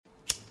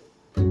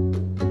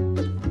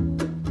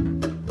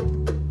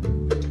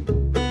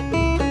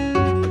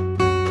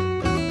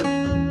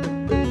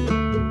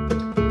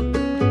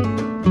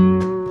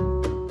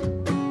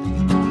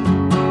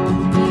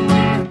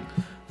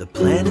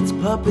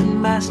puppet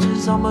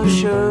masters almost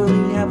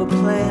surely have a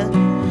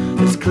plan.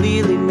 There's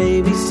clearly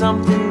maybe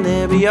something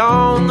there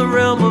beyond the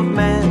realm of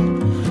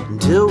man.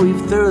 Until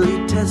we've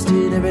thoroughly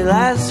tested every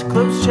last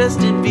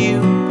close-chested view,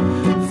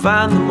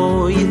 find the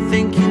more you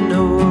think you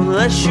know, the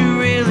less you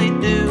really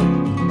do.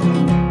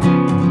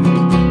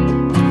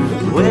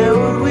 Where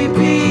would we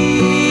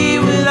be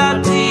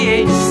without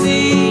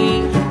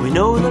THC? We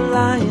know they're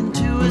lying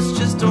to us,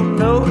 just don't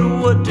know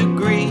to what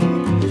degree.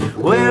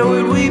 Where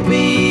would we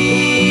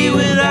be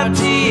without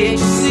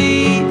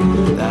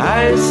THC? The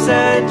Higher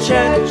Side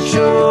Chat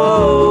Show.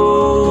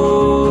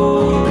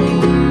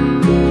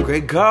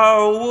 Greg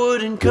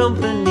Carlwood and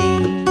Company.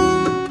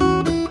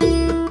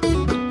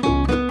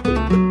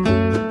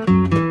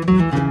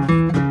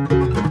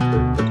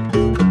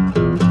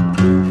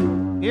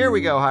 Here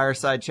we go, Higher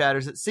Side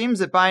Chatters. It seems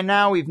that by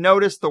now we've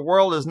noticed the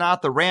world is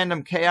not the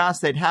random chaos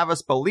they'd have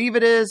us believe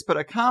it is, but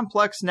a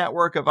complex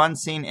network of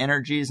unseen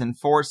energies and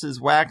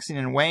forces waxing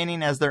and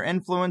waning as their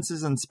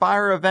influences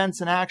inspire events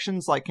and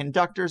actions like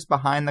conductors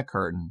behind the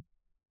curtain.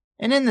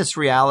 And in this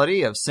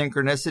reality of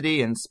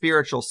synchronicity and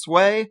spiritual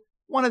sway,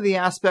 one of the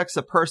aspects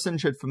a person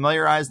should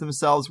familiarize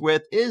themselves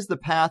with is the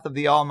path of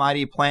the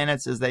almighty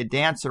planets as they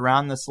dance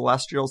around the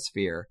celestial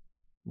sphere.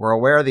 We're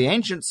aware the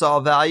ancients saw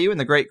value in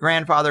the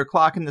great-grandfather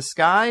clock in the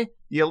sky,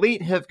 the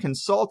elite have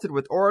consulted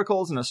with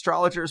oracles and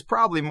astrologers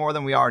probably more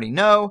than we already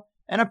know,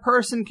 and a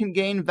person can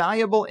gain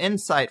valuable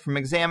insight from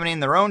examining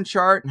their own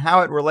chart and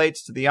how it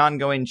relates to the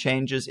ongoing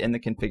changes in the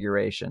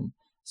configuration.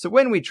 So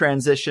when we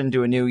transition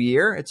to a new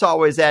year, it's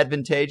always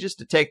advantageous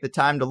to take the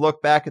time to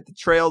look back at the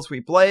trails we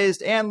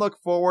blazed and look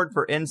forward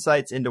for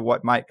insights into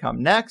what might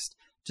come next.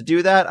 To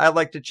do that, I'd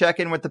like to check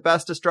in with the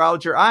best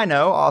astrologer I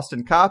know,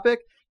 Austin Coppock.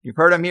 You've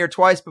heard him here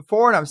twice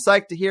before, and I'm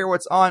psyched to hear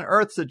what's on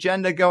Earth's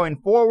agenda going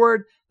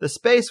forward. The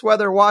space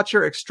weather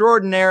watcher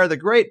extraordinaire, the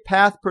great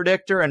path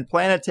predictor and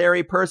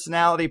planetary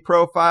personality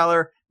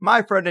profiler,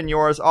 my friend and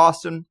yours,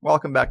 Austin.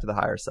 Welcome back to the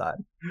Higher Side.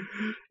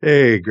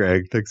 Hey,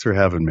 Greg. Thanks for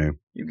having me.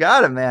 You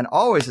got it, man.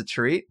 Always a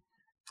treat.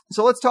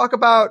 So let's talk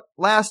about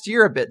last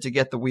year a bit to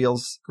get the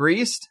wheels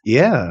greased.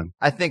 Yeah.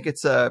 I think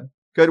it's a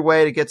good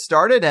way to get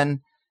started. And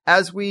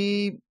as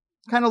we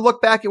kind of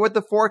look back at what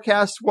the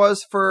forecast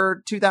was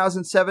for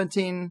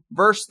 2017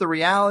 versus the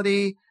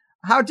reality,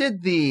 how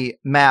did the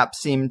map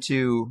seem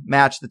to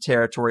match the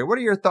territory? What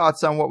are your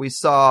thoughts on what we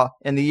saw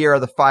in the year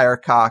of the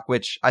Firecock,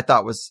 which I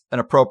thought was an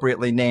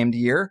appropriately named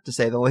year, to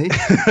say the least?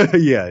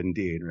 Yeah,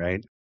 indeed,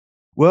 right?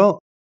 Well,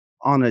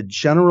 on a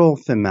general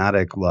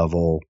thematic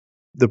level,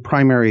 the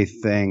primary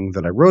thing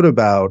that I wrote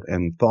about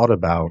and thought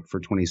about for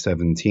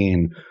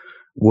 2017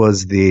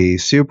 was the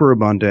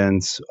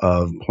superabundance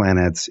of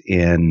planets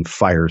in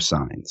fire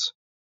signs.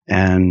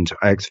 And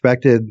I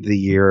expected the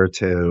year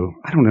to,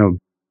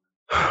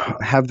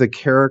 have the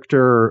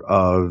character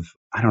of,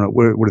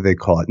 what do they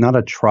call it? Not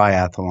a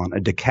triathlon, a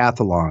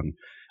decathlon,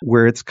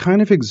 where it's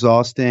kind of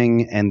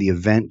exhausting and the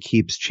event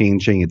keeps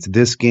changing. It's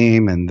this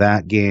game and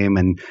that game,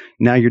 and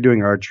now you're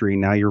doing archery,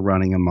 now you're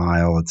running a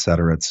mile, et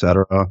cetera, et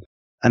cetera.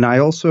 And I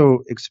also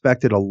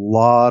expected a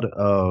lot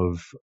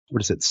of,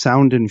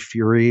 sound and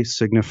fury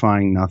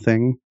signifying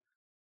nothing.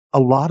 A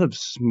lot of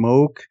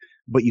smoke,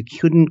 but you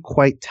couldn't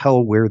quite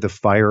tell where the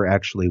fire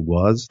actually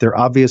was. There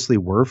obviously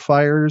were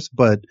fires,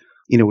 but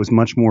it was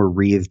much more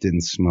wreathed in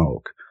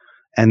smoke.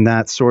 And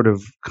that sort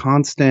of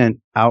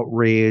constant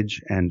outrage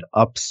and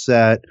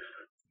upset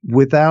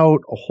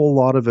without a whole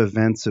lot of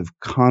events of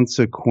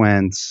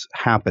consequence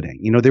happening.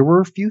 There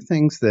were a few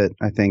things that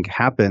I think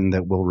happened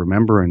that we'll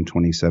remember in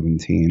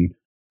 2017,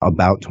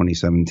 about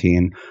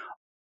 2017.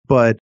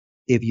 But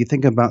if you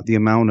think about the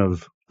amount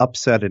of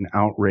upset and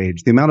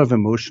outrage, the amount of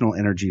emotional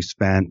energy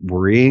spent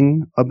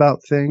worrying about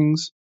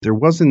things, there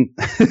wasn't,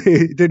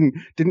 it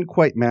didn't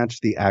quite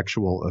match the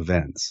actual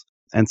events.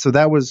 And so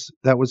that was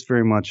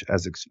very much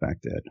as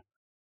expected.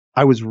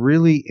 I was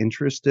really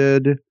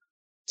interested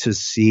to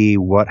see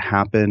what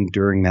happened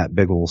during that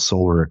big old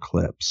solar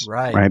eclipse.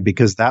 Right.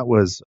 Because that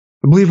was,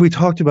 I believe we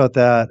talked about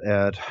that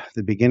at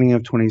the beginning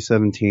of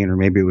 2017, or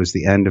maybe it was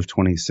the end of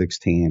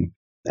 2016.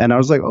 And I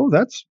was like, oh,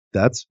 that's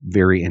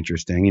very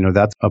interesting.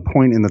 That's a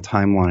point in the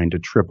timeline to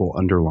triple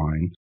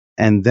underline.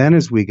 And then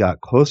as we got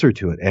closer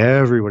to it,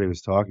 everybody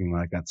was talking.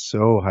 I got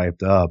so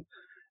hyped up.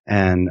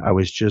 And I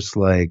was just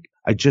like,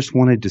 I just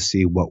wanted to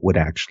see what would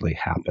actually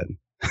happen.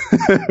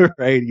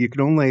 Right? You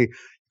can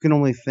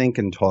only think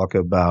and talk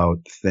about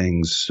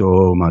things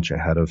so much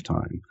ahead of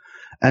time.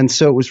 And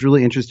so it was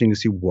really interesting to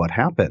see what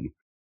happened.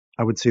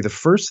 I would say the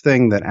first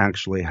thing that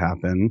actually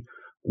happened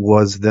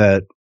was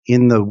that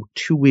in the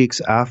 2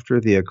 weeks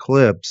after the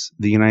eclipse,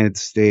 the United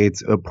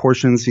States,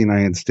 portions of the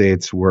United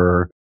States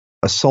were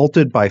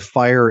assaulted by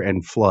fire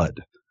and flood.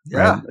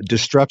 Yeah. Right?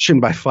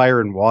 Destruction by fire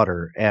and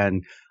water.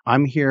 And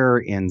I'm here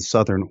in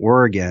Southern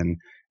Oregon.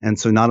 And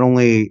so not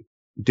only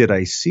did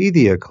I see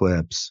the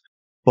eclipse,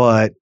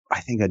 but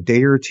I think a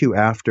day or two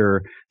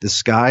after, the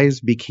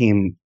skies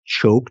became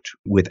choked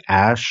with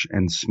ash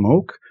and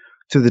smoke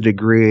to the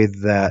degree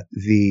that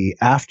the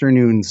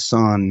afternoon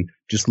sun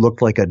just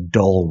looked like a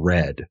dull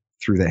red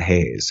through the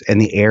haze, and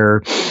the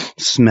air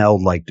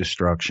smelled like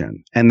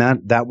destruction. And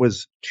that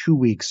was 2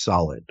 weeks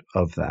solid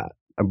of that.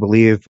 I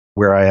believe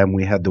where I am,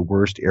 we had the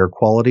worst air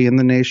quality in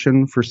the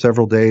nation for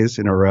several days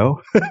in a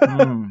row.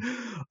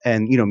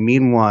 And,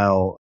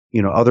 meanwhile,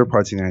 other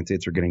parts of the United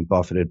States are getting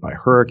buffeted by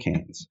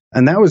hurricanes.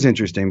 And that was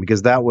interesting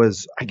because that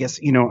was, I guess,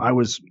 I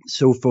was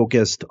so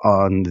focused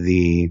on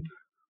the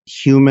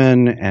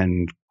human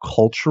and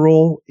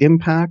cultural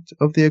impact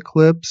of the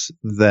eclipse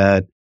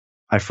that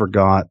I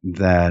forgot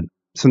that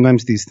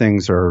sometimes these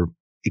things are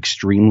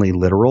extremely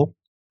literal.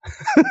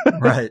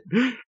 Right.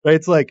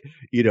 It's like,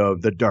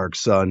 the dark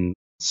sun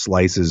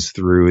slices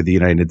through the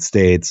United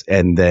States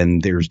and then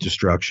there's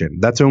destruction.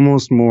 That's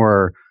almost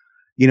more,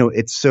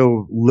 it's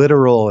so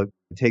literal. It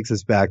takes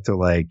us back to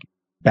like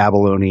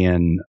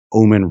Babylonian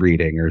omen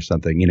reading or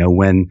something.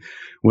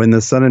 When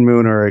the sun and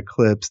moon are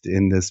eclipsed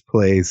in this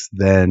place,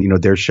 then,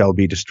 there shall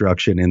be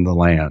destruction in the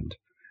land.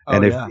 Oh,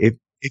 and yeah.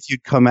 if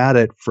you'd come at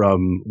it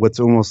from what's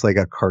almost like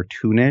a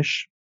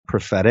cartoonish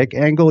prophetic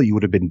angle, you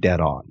would have been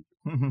dead on.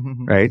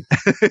 Right.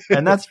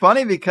 And that's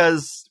funny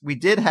because we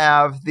did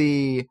have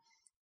the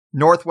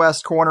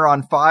northwest corner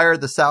on fire,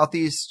 the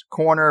southeast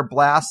corner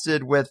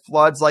blasted with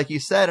floods, like you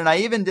said. And I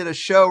even did a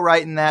show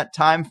right in that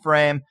time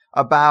frame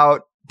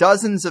about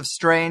dozens of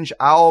strange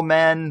owl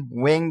men,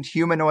 winged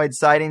humanoid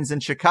sightings in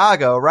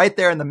Chicago, right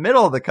there in the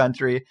middle of the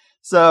country.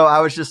 So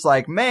I was just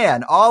like,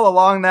 man, all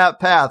along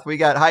that path, we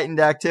got heightened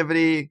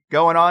activity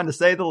going on, to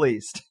say the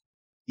least.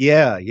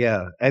 Yeah.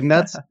 And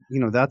that's,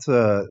 that's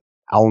a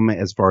element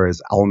as far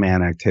as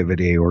owlman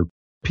activity, or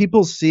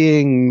people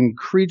seeing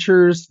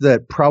creatures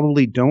that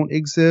probably don't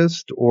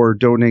exist or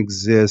don't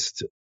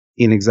exist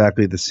in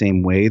exactly the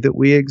same way that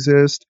we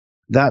exist.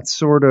 That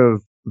sort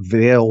of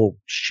veil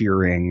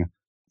shearing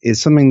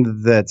is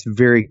something that's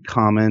very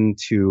common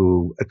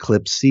to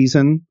eclipse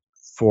season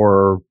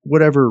for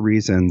whatever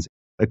reasons.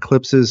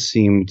 Eclipses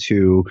seem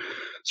to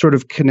sort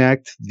of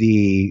connect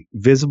the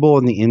visible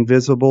and the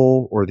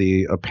invisible, or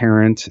the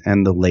apparent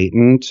and the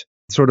latent.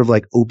 Sort of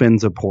like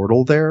opens a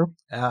portal there.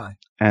 Yeah.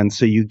 And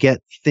so you get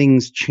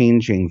things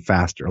changing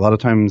faster. A lot of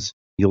times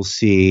you'll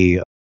see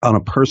on a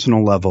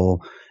personal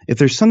level, if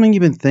there's something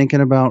you've been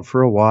thinking about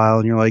for a while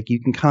and you're like, you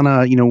can kind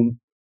of,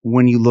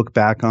 when you look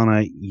back on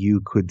it,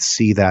 you could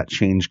see that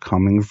change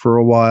coming for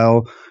a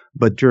while.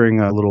 But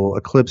during a little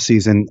eclipse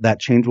season, that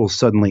change will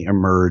suddenly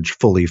emerge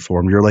fully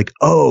formed. You're like,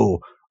 oh,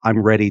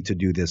 I'm ready to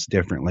do this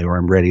differently, or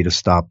I'm ready to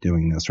stop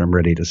doing this, or I'm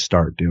ready to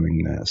start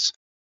doing this.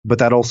 But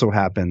that also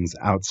happens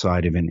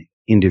outside of an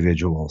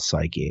individual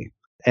psyche.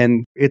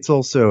 And it's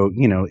also,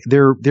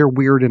 they're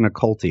weird and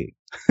occulty.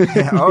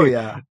 Oh,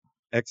 yeah.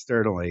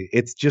 Externally.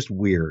 It's just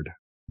weird,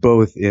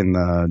 both in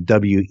the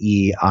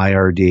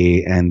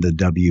WEIRD and the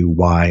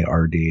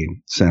WYRD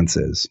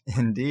senses.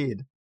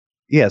 Indeed.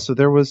 Yeah, so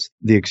there was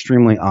the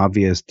extremely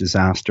obvious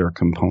disaster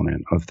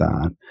component of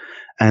that.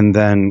 And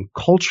then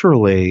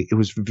culturally, it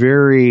was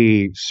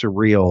very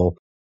surreal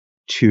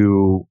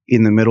to,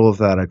 in the middle of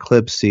that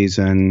eclipse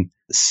season,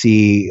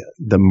 see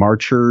the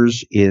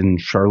marchers in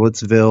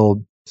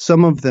Charlottesville,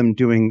 some of them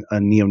doing a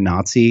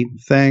neo-Nazi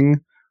thing,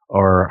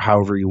 or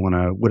however you want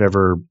to,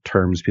 whatever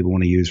terms people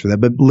want to use for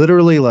that. But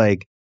literally,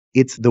 like,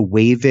 it's the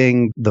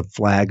waving the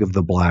flag of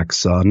the black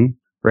sun,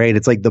 right?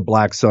 It's like the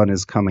black sun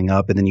is coming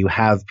up, and then you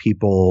have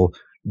people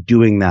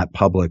doing that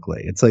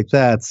publicly. It's like,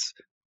 that's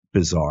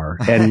bizarre.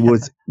 And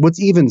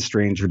what's even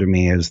stranger to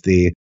me is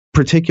the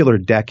particular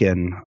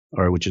decan,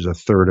 or which is a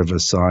third of a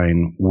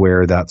sign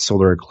where that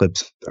solar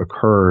eclipse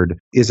occurred,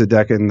 is a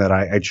decan that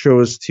I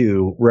chose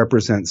to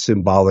represent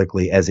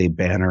symbolically as a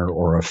banner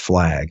or a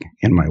flag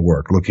in my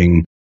work,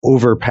 looking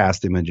over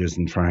past images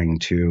and trying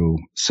to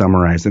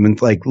summarize them.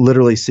 And like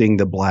literally seeing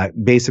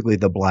basically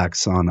the black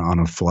sun on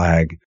a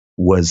flag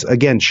was,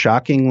 again,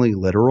 shockingly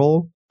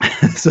literal.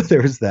 So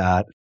there's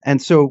that. And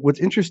so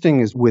what's interesting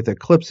is with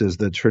eclipses,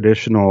 the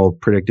traditional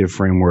predictive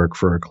framework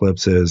for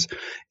eclipses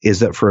is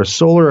that for a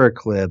solar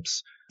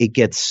eclipse, it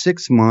gets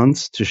 6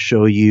 months to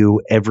show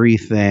you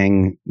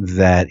everything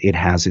that it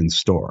has in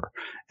store.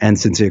 And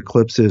since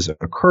eclipses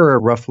occur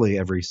roughly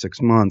every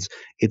 6 months,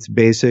 it's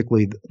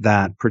basically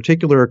that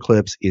particular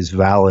eclipse is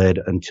valid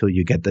until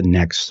you get the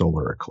next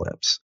solar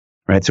eclipse,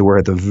 right? So we're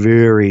at the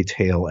very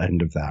tail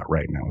end of that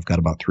right now. We've got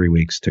about 3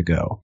 weeks to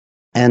go.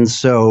 And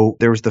so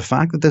there was the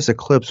fact that this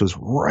eclipse was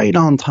right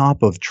on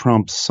top of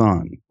Trump's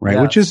sun, right?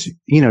 Yes. Which is,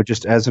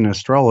 just as an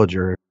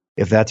astrologer,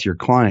 if that's your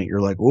client,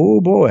 you're like, oh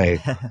boy.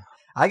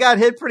 I got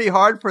hit pretty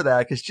hard for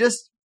that because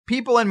just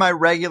people in my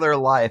regular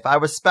life, I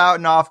was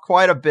spouting off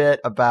quite a bit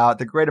about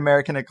the Great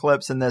American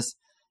Eclipse and this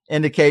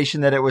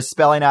indication that it was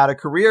spelling out a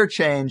career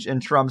change in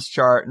Trump's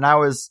chart. And I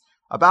was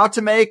about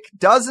to make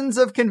dozens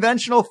of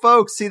conventional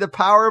folks see the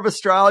power of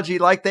astrology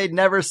like they'd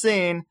never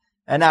seen.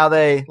 And now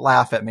they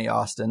laugh at me,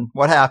 Austin.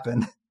 What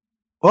happened?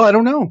 Well, I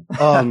don't know.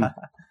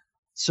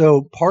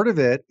 So part of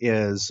it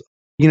is,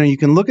 you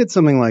can look at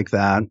something like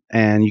that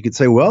and you could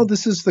say, well,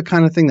 this is the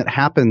kind of thing that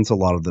happens a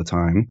lot of the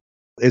time.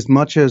 As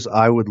much as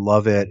I would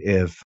love it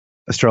if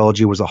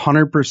astrology was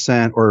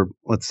 100%, or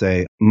let's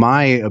say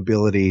my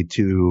ability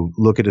to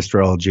look at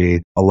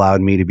astrology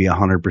allowed me to be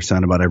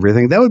 100% about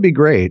everything, that would be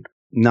great.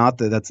 Not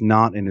that that's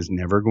not and is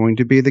never going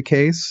to be the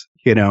case.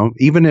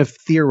 Even if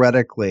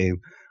theoretically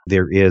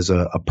there is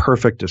a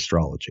perfect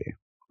astrology,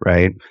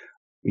 right?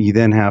 You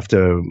then have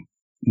to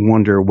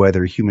wonder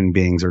whether human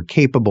beings are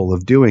capable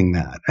of doing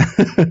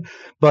that.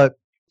 But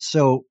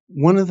so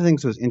one of the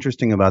things that was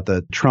interesting about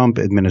the Trump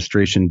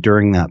administration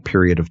during that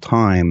period of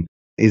time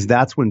is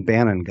that's when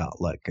Bannon got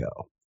let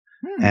go.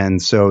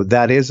 And so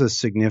that is a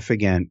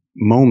significant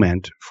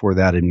moment for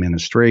that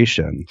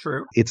administration.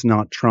 True. It's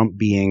not Trump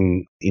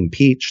being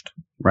impeached,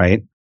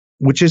 right?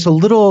 Which is a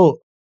little,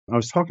 I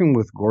was talking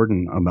with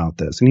Gordon about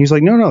this, and he's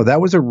like, no, that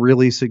was a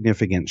really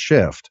significant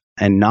shift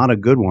and not a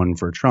good one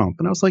for Trump.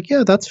 And I was like,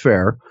 yeah, that's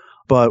fair.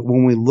 But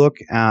when we look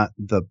at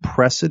the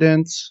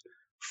precedents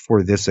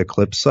for this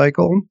eclipse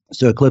cycle,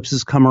 so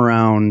eclipses come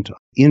around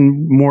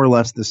in more or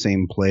less the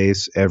same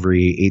place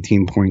every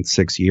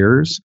 18.6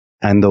 years.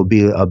 And there'll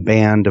be a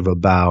band of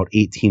about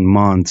 18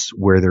 months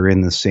where they're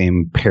in the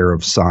same pair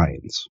of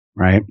signs,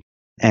 right?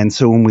 And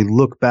so when we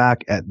look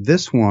back at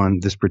this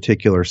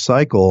particular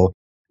cycle,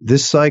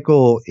 this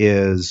cycle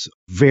is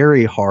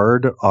very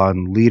hard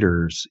on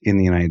leaders in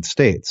the United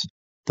States.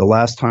 The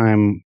last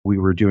time we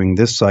were doing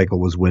this cycle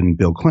was when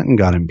Bill Clinton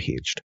got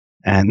impeached.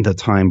 And the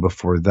time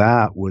before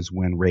that was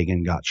when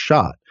Reagan got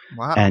shot.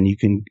 Wow. And you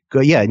can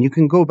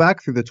go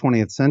back through the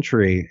 20th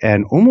century,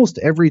 and almost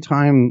every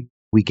time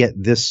we get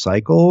this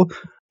cycle,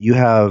 you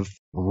have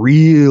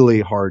really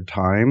hard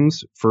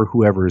times for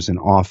whoever's in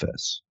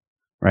office,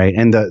 right?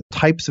 And the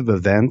types of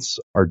events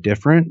are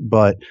different,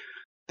 but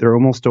they're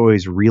almost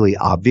always really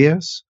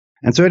obvious.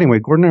 And so anyway,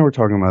 Gordon and I were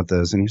talking about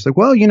this, and he's like,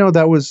 well,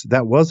 that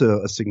was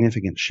a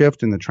significant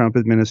shift in the Trump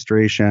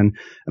administration. And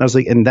I was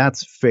like, and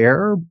that's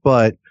fair,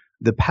 but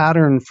the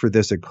pattern for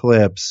this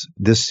eclipse,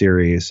 this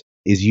series,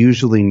 is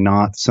usually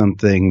not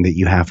something that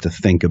you have to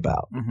think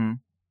about,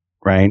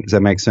 right? Does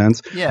that make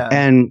sense? Yeah.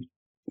 And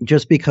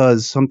just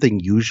because something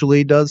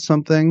usually does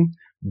something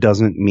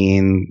doesn't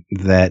mean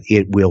that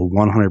it will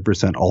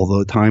 100% all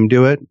the time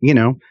do it.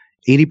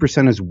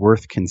 80% is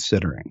worth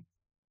considering.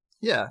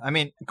 Yeah. I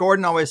mean,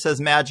 Gordon always says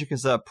magic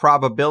is a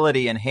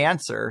probability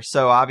enhancer.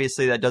 So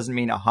obviously that doesn't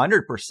mean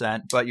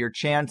 100%, but your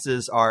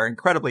chances are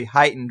incredibly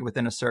heightened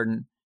within a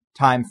certain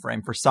time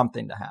frame for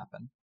something to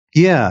happen.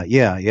 Yeah.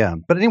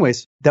 But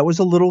anyways, that was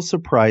a little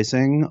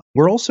surprising.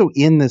 We're also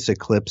in this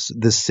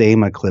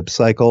same eclipse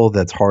cycle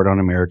that's hard on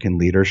American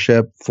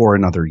leadership for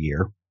another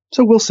year.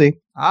 So we'll see.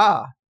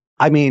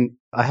 I mean,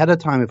 ahead of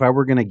time, if I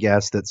were going to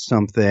guess that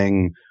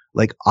something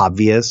like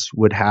obvious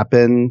would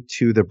happen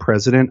to the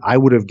president, I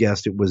would have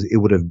guessed it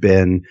would have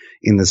been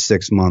in the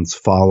 6 months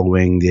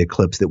following the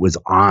eclipse that was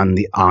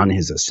on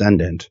his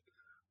ascendant.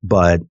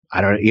 But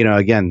I don't,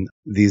 again,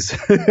 these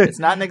it's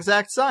not an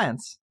exact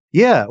science.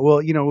 Yeah,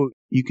 well,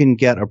 you can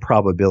get a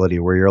probability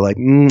where you're like,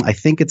 I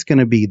think it's going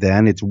to be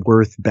then. It's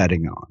worth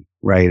betting on,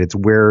 right? It's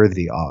where are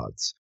the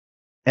odds?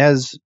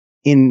 As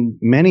in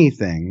many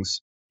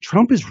things,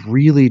 Trump is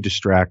really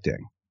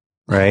distracting,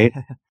 right?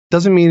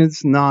 Doesn't mean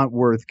it's not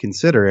worth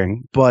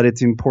considering, but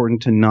it's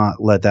important to not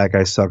let that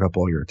guy suck up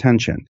all your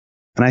attention.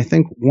 And I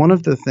think one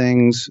of the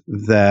things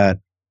that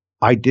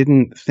I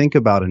didn't think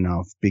about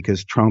enough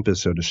because Trump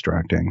is so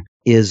distracting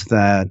is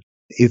that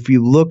if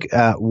you look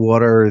at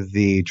what are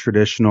the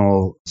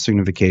traditional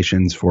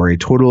significations for a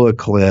total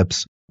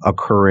eclipse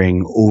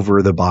occurring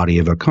over the body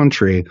of a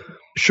country,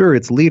 sure,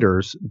 it's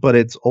leaders, but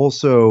it's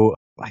also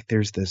like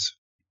there's this,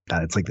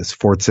 it's like this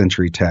 4th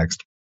century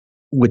text,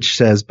 which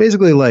says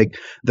basically like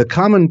the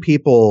common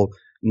people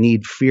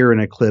need fear an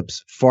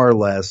eclipse far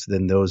less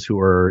than those who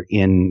are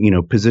in,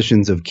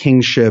 positions of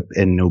kingship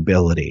and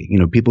nobility,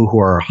 people who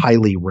are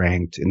highly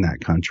ranked in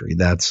that country.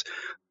 That's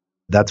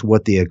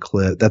what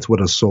that's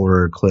what a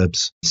solar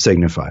eclipse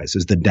signifies,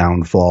 is the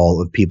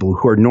downfall of people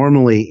who are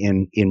normally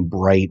in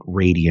bright,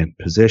 radiant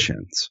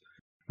positions,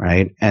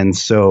 right? And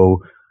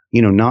so,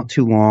 not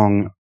too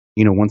long,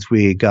 once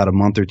we got a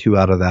month or two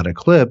out of that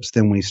eclipse,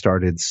 then we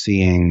started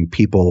seeing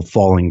people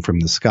falling from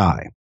the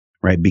sky,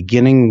 right?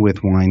 Beginning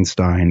with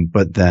Weinstein,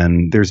 but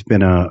then there's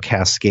been a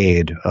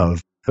cascade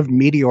of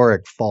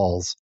meteoric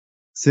falls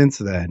since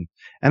then.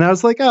 And I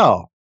was like,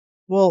 oh,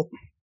 well,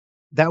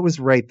 that was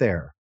right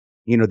there.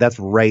 That's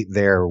right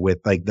there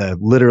with like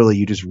literally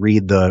you just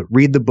read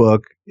the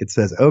book. It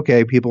says,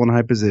 okay, people in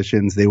high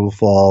positions, they will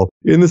fall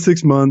in the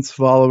 6 months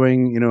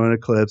following, an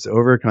eclipse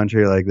over a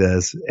country like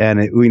this. And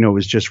it,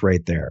 was just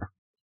right there.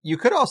 You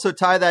could also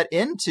tie that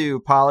into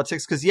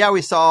politics because,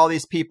 we saw all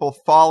these people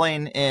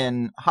falling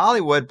in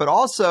Hollywood, but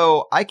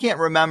also I can't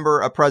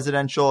remember a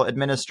presidential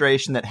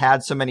administration that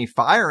had so many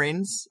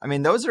firings. I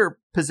mean, those are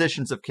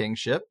positions of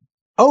kingship.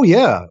 Oh,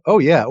 yeah.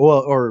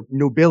 Well, or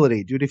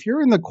nobility. Dude, if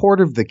you're in the court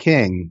of the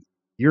king,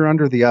 you're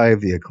under the eye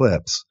of the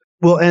eclipse.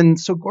 Well, and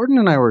so Gordon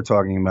and I were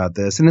talking about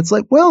this, and it's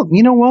like, well,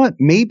 you know what?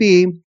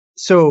 Maybe.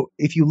 So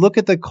if you look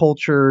at the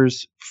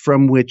cultures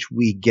from which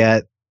we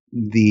get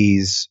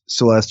these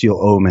celestial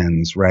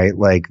omens, right?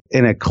 Like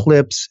an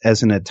eclipse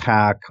as an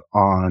attack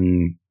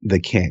on the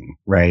king,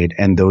 right?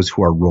 And those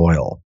who are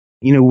royal.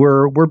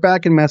 We're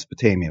back in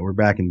Mesopotamia. We're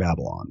back in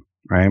Babylon,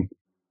 right?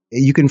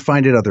 You can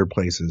find it other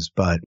places,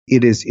 but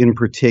it is in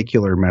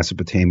particular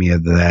Mesopotamia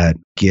that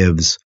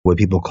gives what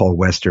people call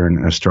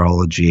Western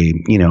astrology,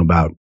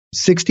 about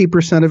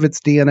 60% of its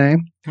DNA.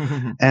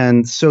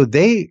 And so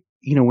they,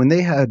 when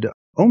they had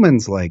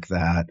omens like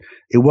that,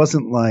 it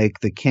wasn't like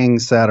the king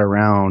sat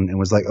around and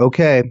was like,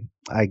 okay,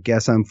 I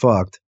guess I'm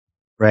fucked,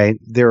 right?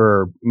 There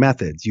are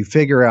methods. You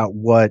figure out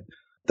what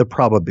the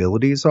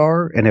probabilities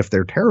are, and if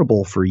they're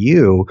terrible for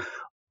you,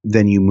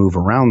 then you move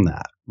around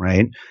that,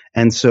 right?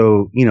 And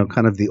so,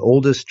 kind of the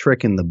oldest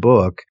trick in the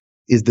book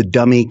is the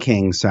dummy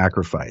king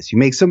sacrifice. You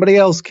make somebody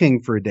else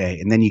king for a day,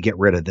 and then you get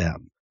rid of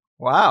them.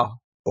 Wow.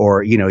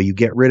 Or, you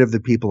get rid of the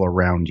people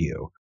around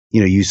you.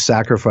 You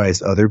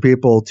sacrifice other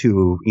people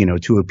to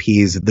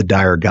appease the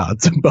dire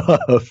gods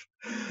above.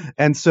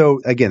 And so,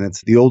 again,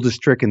 it's the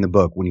oldest trick in the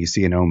book when you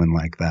see an omen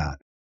like that.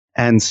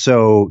 And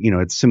so,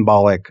 it's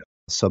symbolic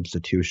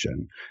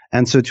substitution.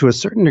 And so to a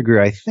certain degree,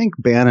 I think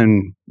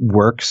Bannon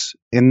works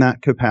in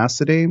that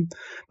capacity,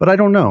 but I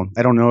don't know.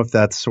 I don't know if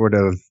that's sort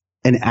of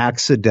an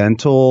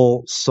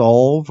accidental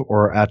solve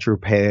or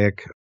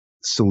atropaic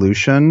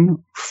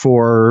solution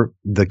for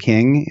the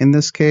king in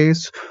this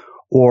case,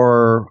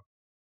 or,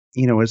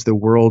 as the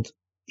world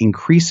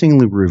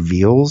increasingly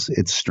reveals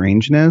its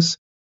strangeness,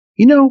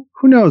 who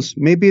knows?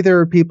 Maybe there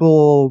are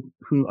people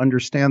who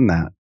understand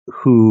that,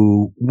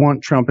 who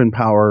want Trump in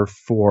power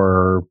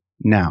for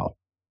now,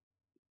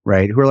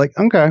 right? Who are like,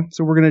 okay,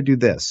 so we're going to do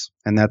this,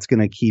 and that's going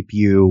to keep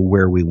you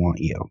where we want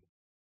you.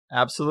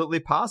 Absolutely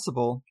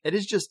possible. It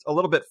is just a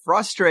little bit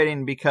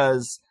frustrating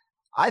because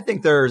I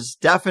think there's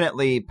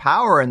definitely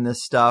power in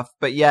this stuff,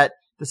 but yet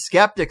the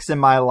skeptics in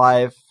my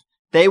life,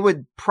 they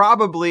would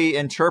probably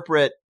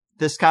interpret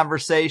this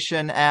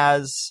conversation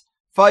as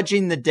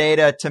fudging the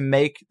data to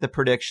make the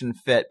prediction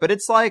fit. But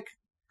it's like,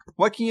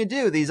 what can you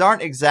do? These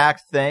aren't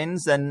exact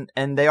things, and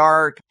they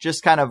are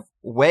just kind of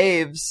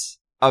waves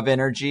of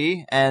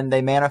energy, and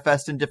they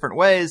manifest in different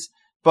ways.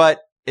 But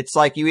it's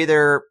like you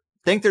either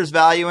think there's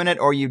value in it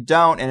or you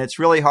don't, and it's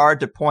really hard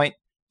to point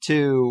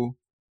to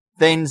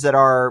things that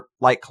are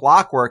like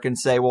clockwork and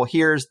say, well,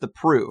 here's the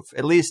proof,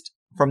 at least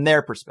from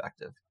their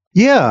perspective.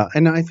 Yeah,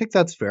 and I think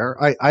that's fair.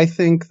 I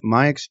think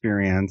my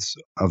experience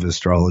of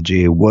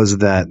astrology was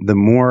that the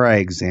more I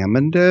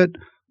examined it,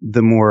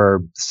 the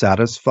more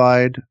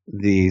satisfied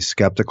the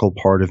skeptical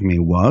part of me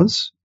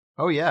was.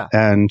 Oh, yeah.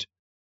 And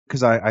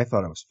because I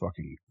thought it was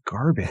fucking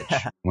garbage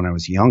when I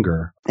was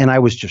younger, and I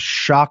was just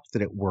shocked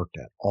that it worked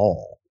at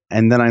all.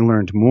 And then I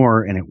learned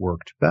more and it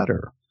worked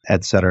better,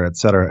 et cetera, et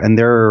cetera. And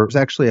there's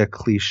actually a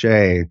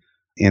cliche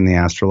in the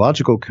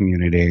astrological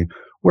community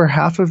where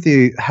half of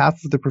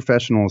the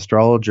professional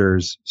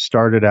astrologers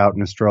started out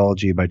in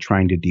astrology by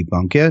trying to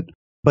debunk it,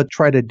 but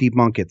try to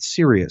debunk it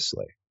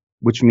seriously,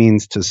 which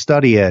means to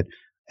study it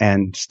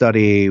and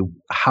study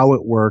how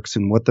it works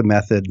and what the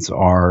methods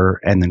are,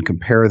 and then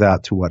compare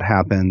that to what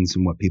happens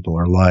and what people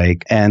are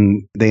like,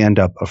 and they end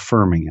up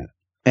affirming it.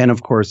 And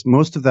of course,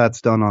 most of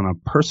that's done on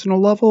a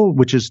personal level,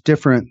 which is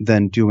different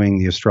than doing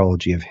the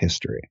astrology of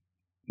history.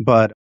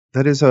 But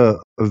that is a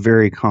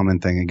very common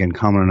thing, again,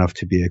 common enough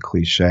to be a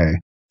cliche.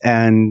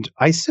 And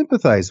I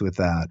sympathize with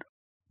that.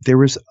 There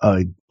was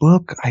a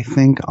book, I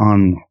think,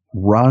 on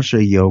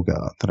Raja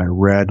Yoga that I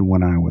read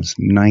when I was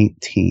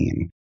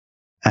 19.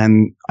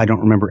 And I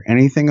don't remember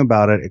anything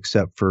about it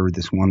except for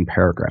this one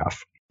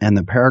paragraph. And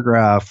the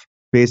paragraph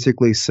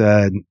basically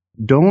said,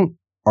 don't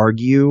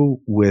argue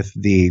with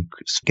the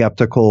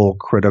skeptical,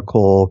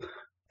 critical,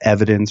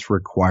 evidence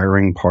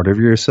requiring part of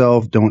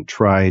yourself. Don't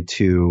try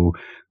to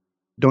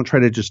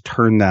just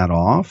turn that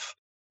off.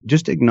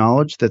 Just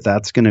acknowledge that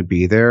that's going to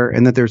be there,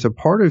 and that there's a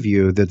part of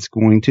you that's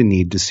going to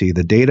need to see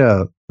the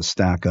data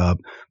stack up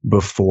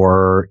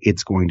before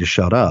it's going to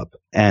shut up.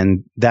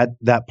 And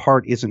that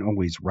part isn't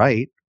always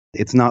right.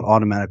 It's not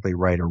automatically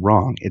right or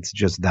wrong. It's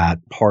just that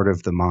part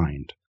of the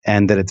mind,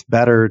 and that it's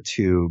better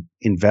to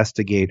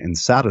investigate and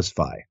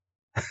satisfy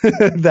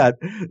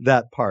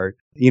that part,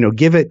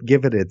 give it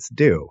its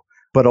due,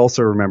 but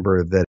also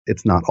remember that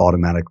it's not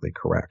automatically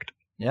correct.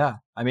 Yeah.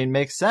 I mean,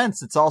 makes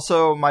sense. It's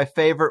also my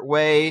favorite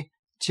way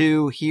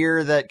to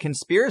hear that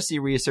conspiracy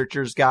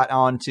researchers got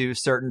onto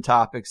certain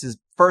topics is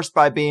first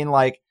by being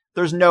like,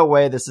 there's no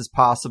way this is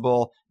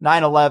possible.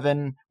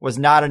 9/11 was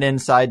not an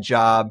inside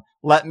job.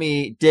 Let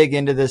me dig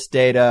into this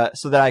data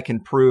so that I can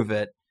prove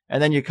it.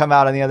 And then you come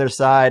out on the other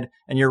side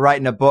and you're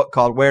writing a book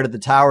called Where Did the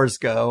Towers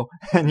Go?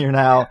 And you're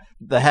now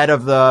the head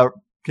of the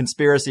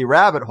conspiracy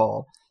rabbit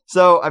hole.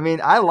 So, I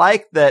mean, I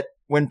like that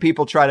when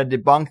people try to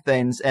debunk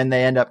things and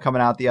they end up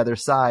coming out the other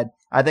side.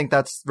 I think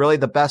that's really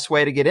the best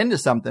way to get into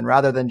something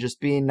rather than just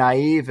being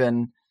naive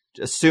and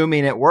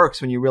assuming it works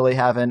when you really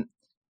haven't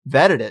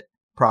vetted it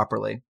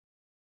properly.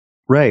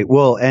 Right.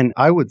 Well, and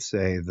I would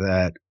say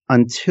that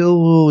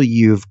until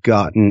you've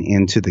gotten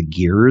into the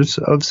gears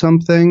of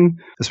something,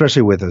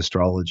 especially with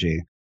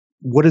astrology,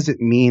 what does it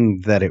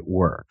mean that it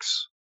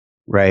works?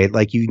 right?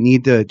 Like you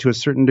need to a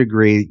certain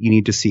degree, you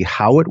need to see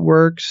how it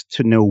works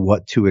to know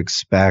what to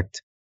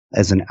expect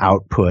as an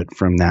output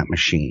from that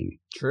machine.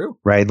 True.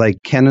 Right?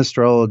 Like, can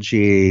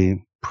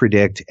astrology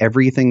predict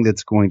everything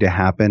that's going to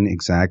happen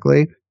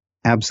exactly?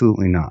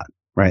 Absolutely not.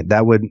 Right?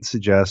 That would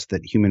suggest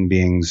that human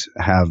beings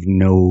have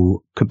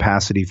no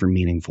capacity for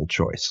meaningful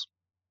choice.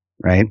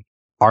 Right?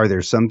 Are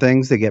there some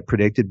things that get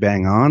predicted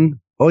bang on?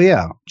 Oh,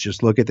 yeah.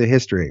 Just look at the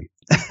history.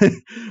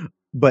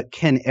 But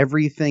can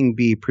everything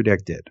be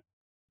predicted?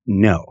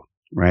 No.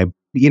 Right?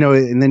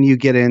 And then you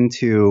get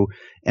into,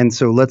 and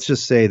so let's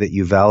just say that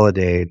you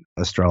validate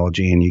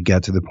astrology and you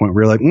get to the point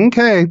where you're like,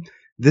 okay,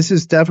 this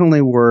is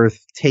definitely worth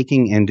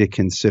taking into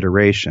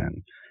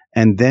consideration.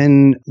 And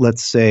then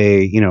let's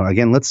say,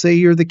 let's say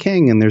you're the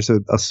king and there's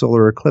a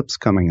solar eclipse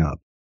coming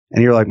up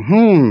and you're like,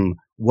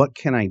 what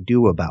can I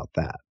do about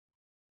that?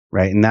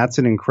 Right. And that's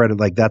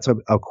that's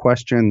a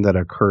question that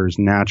occurs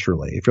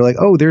naturally. If you're like,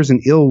 oh, there's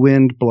an ill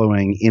wind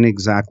blowing in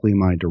exactly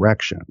my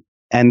direction.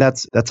 And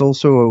that's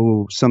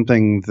also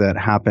something that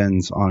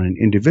happens on an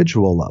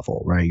individual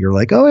level, right? You're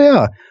like, oh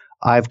yeah,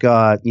 I've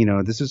got,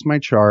 this is my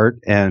chart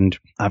and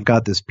I've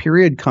got this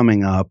period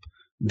coming up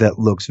that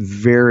looks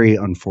very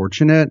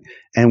unfortunate.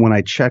 And when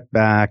I check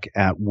back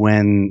at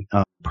when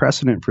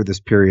precedent for this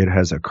period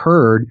has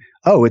occurred,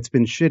 oh, it's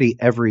been shitty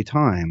every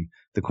time.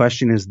 The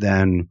question is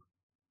then,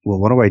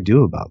 well, what do I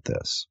do about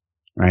this?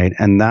 Right.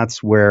 And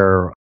that's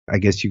where, I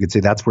guess you could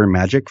say that's where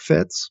magic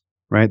fits.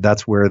 Right?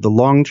 That's where the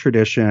long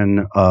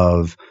tradition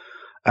of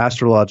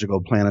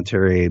astrological,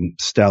 planetary,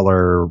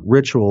 stellar,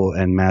 ritual,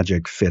 and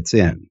magic fits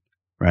in,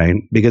 right?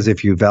 Because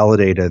if you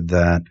validated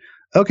that,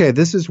 okay,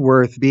 this is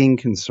worth being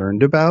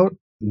concerned about,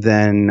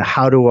 then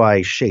how do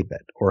I shape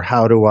it? Or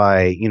how do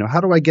I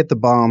get the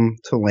bomb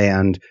to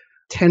land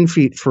 10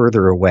 feet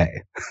further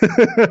away,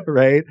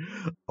 right?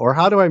 Or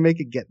how do I make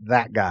it get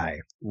that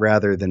guy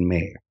rather than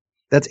me?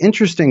 That's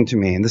interesting to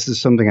me. And this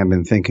is something I've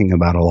been thinking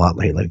about a lot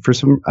lately.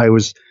 I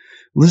was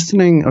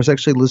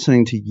actually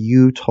listening to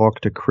you talk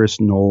to Chris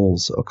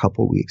Knowles a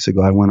couple weeks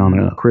ago. I went on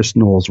a Chris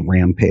Knowles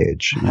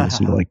rampage and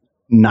listened to like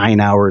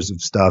 9 hours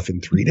of stuff in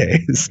 3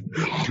 days,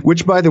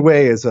 which by the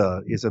way is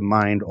a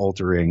mind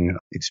altering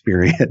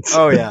experience.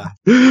 Oh yeah.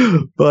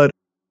 But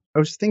I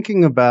was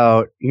thinking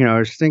about,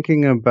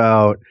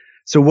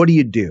 so what do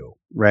you do?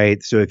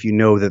 Right. So if you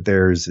know that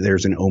there's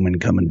an omen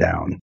coming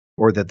down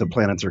or that the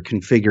planets are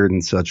configured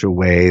in such a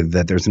way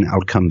that there's an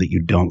outcome that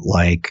you don't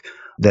like,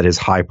 that is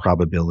high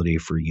probability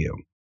for you.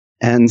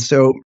 And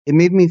so it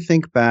made me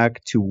think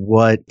back to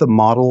what the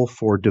model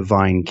for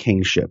divine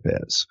kingship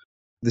is.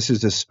 This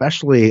is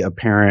especially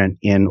apparent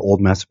in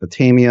old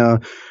Mesopotamia.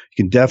 You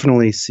can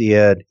definitely see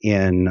it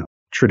in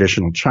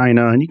traditional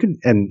China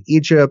and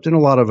Egypt and a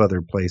lot of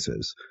other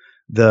places.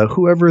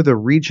 Whoever the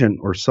regent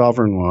or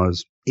sovereign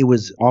was, it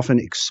was often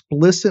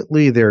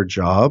explicitly their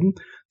job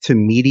to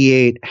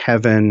mediate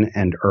heaven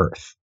and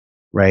earth,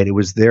 right? It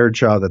was their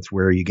job. That's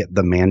where you get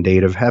the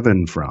mandate of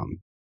heaven from.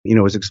 It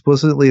was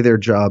explicitly their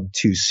job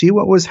to see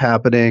what was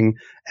happening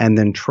and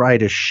then try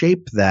to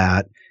shape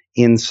that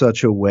in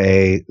such a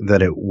way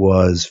that it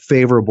was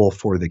favorable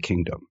for the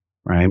kingdom,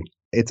 right?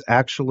 It's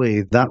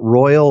actually that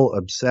royal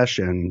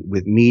obsession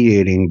with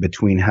mediating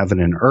between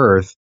heaven and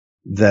earth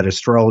that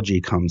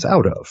astrology comes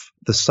out of.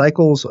 The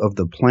cycles of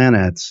the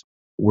planets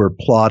were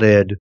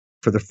plotted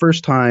for the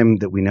first time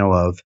that we know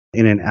of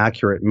in an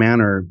accurate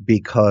manner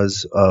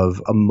because of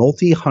a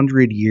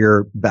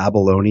multi-hundred-year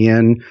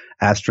Babylonian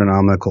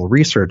astronomical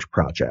research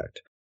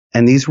project.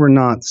 And these were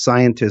not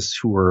scientists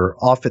who were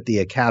off at the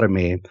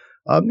academy,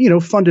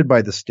 funded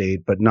by the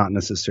state, but not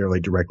necessarily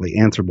directly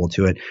answerable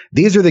to it.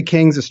 These are the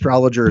king's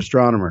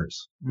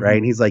astronomers, right?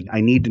 And he's like,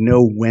 I need to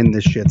know when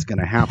this shit's going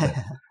to happen,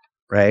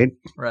 right?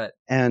 Right.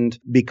 And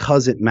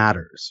because it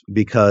matters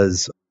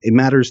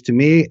to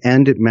me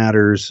and it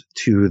matters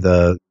to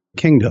the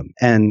kingdom.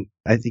 And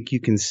I think you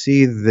can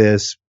see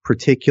this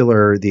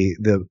particular,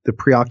 the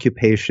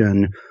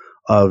preoccupation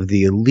of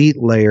the elite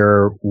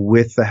layer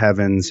with the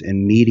heavens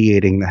and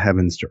mediating the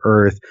heavens to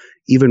earth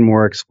even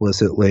more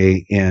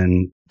explicitly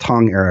in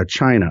Tang era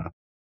China.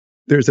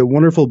 There's a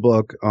wonderful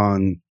book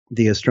on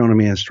the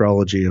astronomy and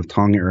astrology of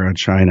Tang era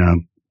China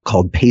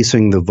called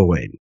Pacing the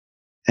Void.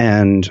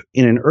 And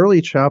in an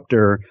early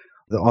chapter,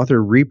 the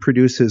author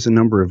reproduces a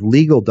number of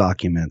legal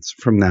documents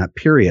from that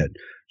period,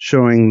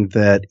 showing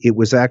that it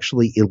was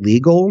actually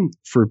illegal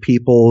for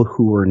people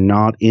who were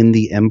not in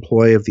the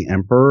employ of the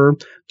emperor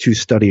to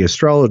study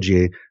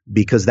astrology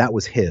because that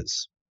was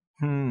his.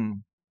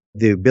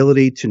 The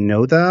ability to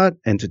know that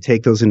and to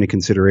take those into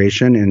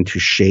consideration and to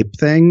shape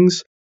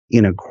things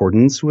in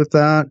accordance with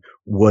that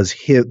was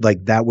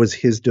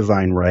his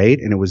divine right,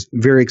 and it was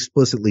very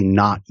explicitly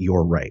not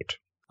your right.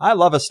 I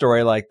love a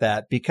story like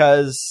that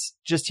because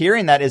just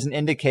hearing that is an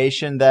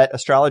indication that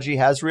astrology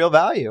has real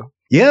value.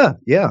 Yeah.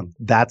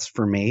 That's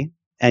for me.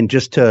 And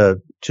just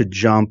to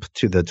jump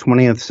to the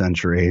 20th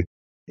century,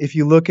 if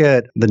you look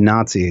at the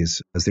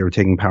Nazis as they were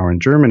taking power in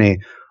Germany,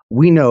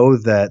 we know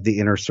that the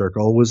inner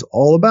circle was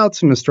all about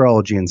some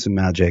astrology and some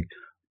magic,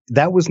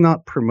 that was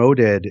not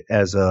promoted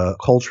as a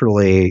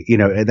culturally,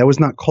 that was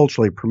not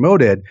culturally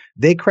promoted.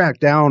 They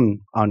cracked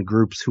down on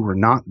groups who were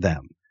not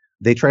them.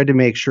 They tried to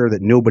make sure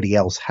that nobody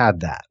else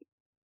had that,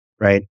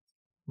 right?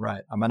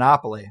 Right. A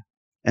monopoly.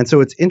 And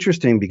so it's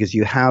interesting because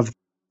you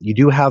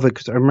do have it.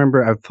 Because I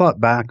remember I've thought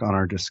back on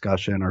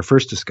our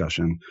first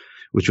discussion,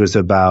 which was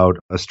about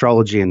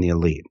astrology and the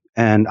elite.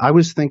 And I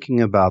was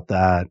thinking about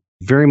that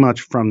very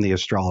much from the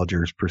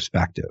astrologer's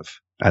perspective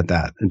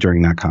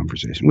during that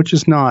conversation, which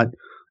is not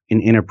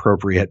an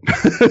inappropriate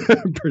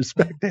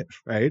perspective,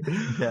 right?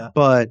 Yeah.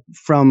 But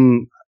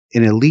from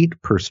an elite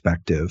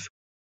perspective,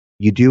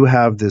 you do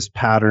have this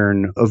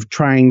pattern of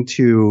trying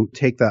to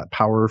take that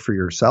power for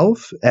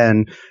yourself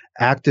and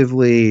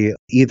actively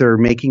either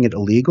making it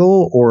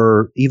illegal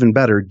or, even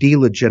better,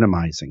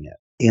 delegitimizing it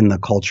in the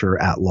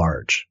culture at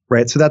large,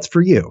 right? So that's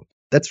for you.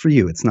 That's for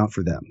you. It's not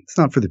for them. It's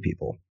not for the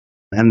people.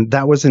 And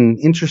that was an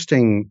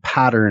interesting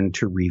pattern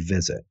to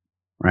revisit,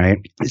 right?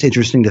 It's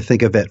interesting to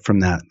think of it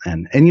from that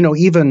end. And,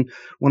 even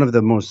one of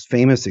the most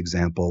famous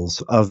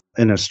examples of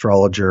an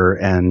astrologer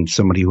and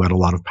somebody who had a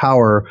lot of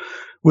power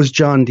was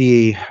John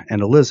Dee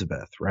and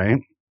Elizabeth, right?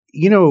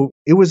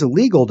 It was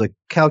illegal to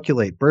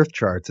calculate birth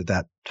charts at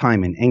that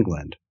time in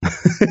England.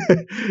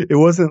 It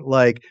wasn't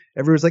like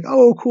everyone's like,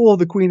 oh, cool,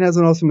 the Queen has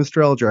an awesome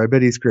astrologer. I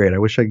bet he's great. I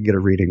wish I could get a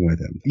reading with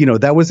him.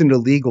 That was an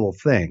illegal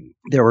thing.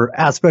 There were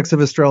aspects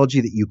of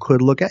astrology that you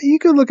could look at. You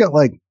could look at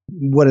like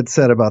what it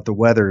said about the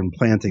weather and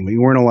planting, but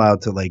you weren't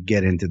allowed to like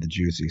get into the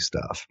juicy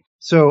stuff.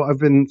 So I've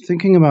been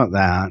thinking about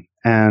that,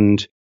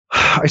 and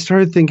I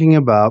started thinking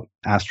about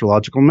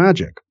astrological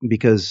magic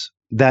because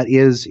that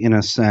is, in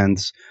a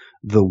sense,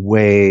 the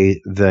way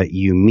that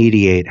you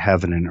mediate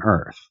heaven and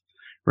earth,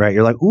 right?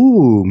 You're like,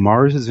 ooh,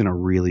 Mars is in a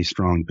really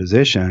strong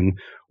position.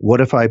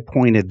 What if I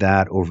pointed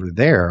that over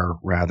there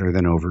rather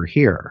than over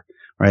here,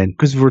 right?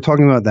 Because if we're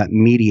talking about that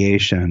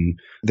mediation,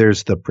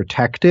 there's the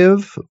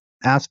protective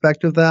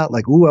aspect of that.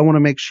 Like, ooh, I want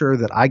to make sure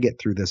that I get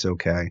through this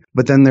okay.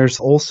 But then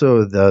there's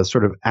also the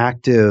sort of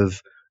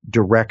active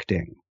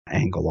directing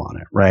angle on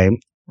it, right?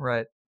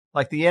 Right.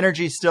 Like the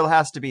energy still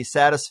has to be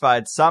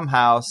satisfied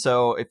somehow.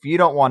 So if you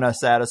don't want to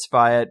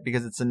satisfy it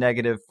because it's a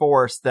negative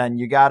force, then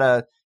you got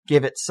to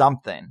give it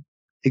something.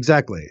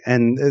 Exactly.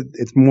 And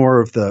it's more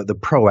of the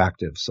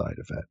proactive side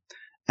of it.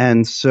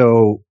 And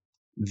so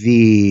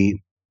the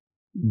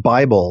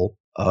Bible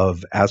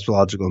of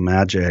astrological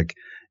magic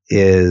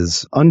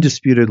is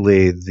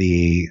undisputedly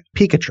the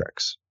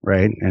Picatrix,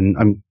 right?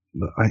 And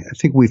I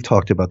think we've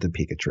talked about the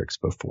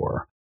Picatrix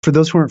before. For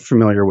those who aren't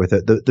familiar with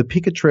it, the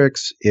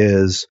Picatrix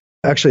is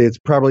actually, it's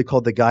probably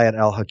called the Gayat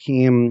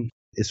al-Hakim.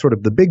 It's sort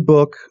of the big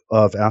book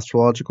of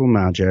astrological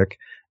magic,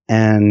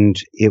 and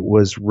it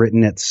was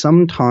written at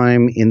some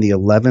time in the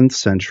 11th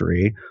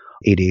century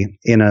AD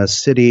in a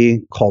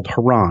city called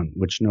Haran,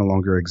 which no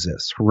longer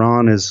exists.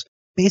 Haran is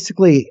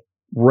basically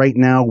right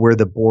now where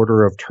the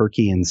border of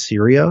Turkey and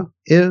Syria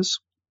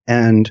is,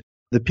 and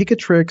the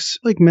Picatrix,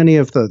 like many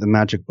of the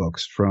magic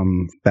books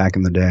from back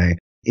in the day,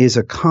 is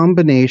a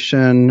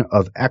combination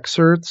of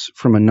excerpts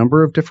from a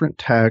number of different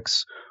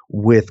texts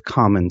with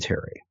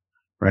commentary,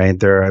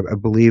 right? I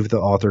believe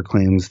the author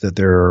claims that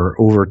there are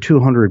over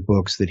 200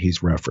 books that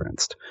he's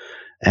referenced.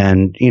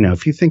 And,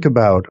 if you think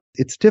about,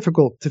 it's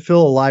difficult to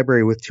fill a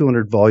library with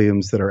 200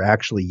 volumes that are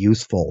actually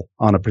useful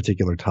on a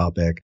particular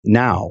topic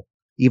now,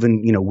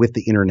 even, with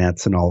the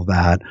internets and all of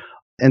that.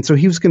 And so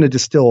he was going to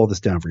distill all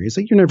this down for you. He's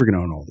like, you're never going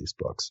to own all these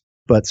books.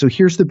 But so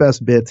here's the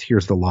best bits.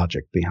 Here's the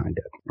logic behind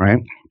it, right?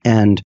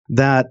 And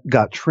that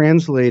got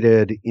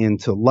translated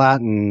into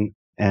Latin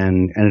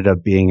and ended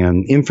up being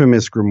an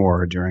infamous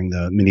grimoire during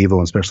the medieval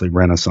and especially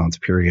Renaissance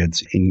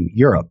periods in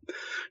Europe.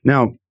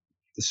 Now,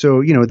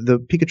 so,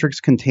 the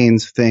Picatrix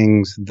contains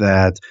things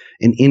that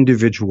an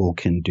individual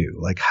can do,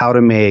 like how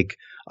to make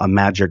a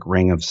magic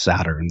ring of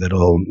Saturn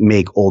that'll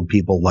make old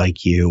people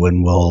like you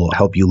and will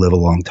help you live a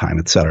long time,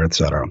 et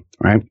cetera,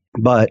 right?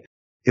 But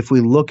if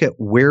we look at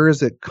where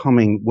is it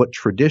coming, what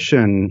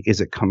tradition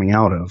is it coming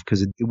out of?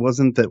 Because it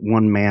wasn't that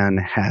one man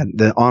had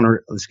the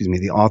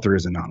author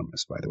is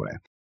anonymous, by the way.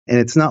 And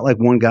it's not like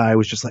one guy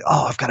was just like,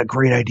 oh, I've got a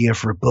great idea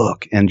for a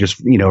book and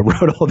just,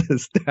 wrote all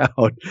this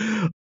down.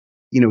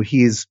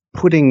 He's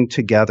putting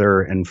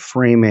together and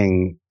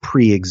framing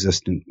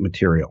pre-existent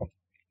material.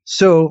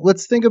 So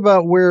let's think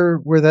about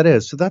where that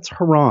is. So that's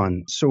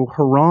Haran. So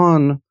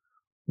Haran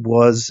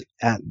was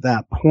at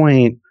that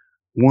point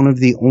one of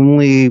the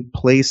only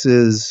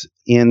places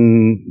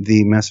in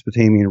the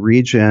Mesopotamian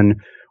region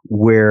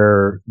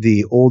where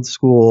the old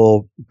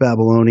school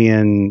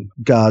Babylonian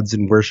gods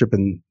and worship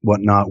and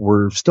whatnot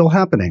were still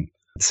happening.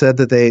 It said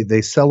that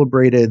they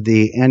celebrated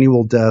the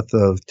annual death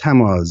of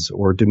Tammuz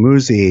or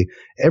Dumuzi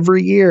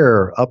every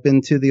year up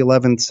into the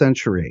 11th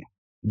century.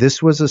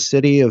 This was a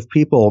city of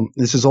people.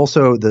 This is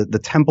also the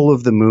Temple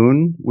of the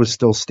Moon was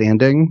still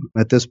standing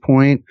at this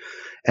point.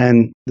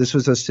 And this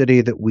was a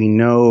city that we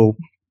know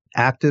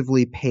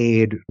actively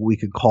paid, we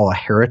could call a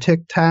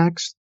heretic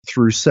tax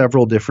through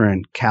several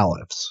different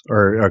caliphs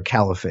or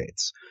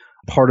caliphates.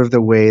 Part of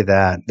the way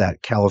that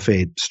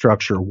caliphate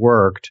structure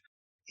worked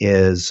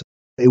is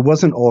It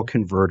wasn't all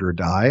convert or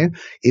die.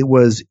 It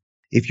was,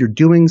 if you're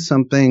doing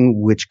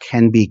something which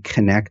can be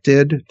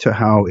connected to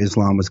how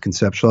Islam was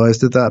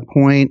conceptualized at that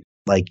point,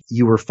 like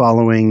you were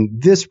following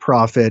this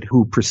prophet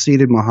who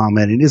preceded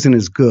Muhammad and isn't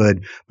as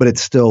good, but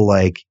it's still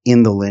like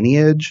in the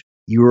lineage,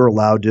 you were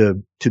allowed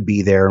to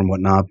be there and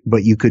whatnot,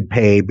 but you could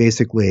pay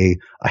basically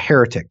a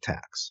heretic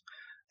tax.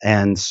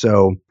 And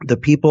so the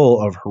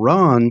people of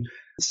Haran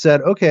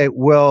said, okay,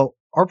 well,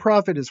 our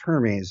prophet is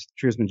Hermes,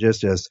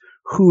 Trismegistus,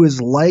 who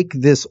is like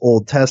this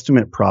Old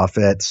Testament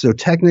prophet. So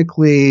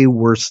technically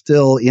we're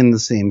still in the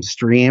same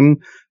stream.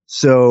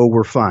 So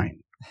we're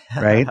fine,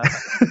 right?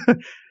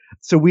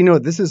 So we know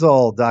this is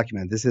all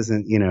documented. This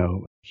isn't,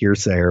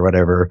 hearsay or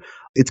whatever.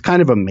 It's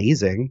kind of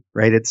amazing,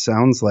 right? It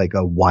sounds like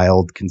a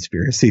wild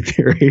conspiracy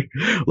theory,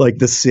 like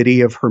the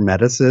city of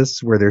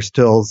Hermeticists, where they're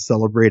still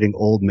celebrating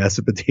old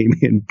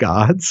Mesopotamian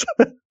gods.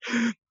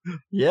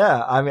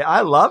 Yeah, I mean,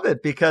 I love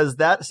it because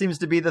that seems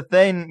to be the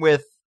thing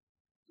with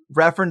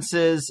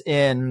references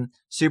in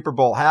Super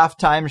Bowl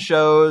halftime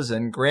shows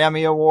and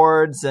Grammy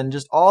Awards and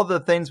just all the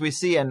things we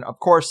see. And of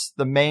course,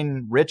 the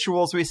main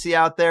rituals we see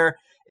out there.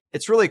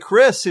 It's really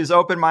Chris who's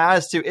opened my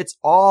eyes to, it's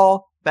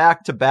all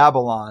back to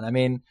Babylon. I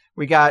mean,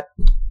 we got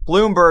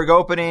Bloomberg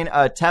opening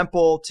a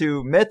temple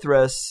to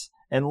Mithras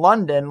in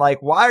London. Like,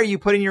 why are you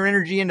putting your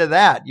energy into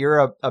that?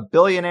 You're a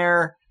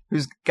billionaire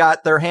who's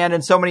got their hand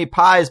in so many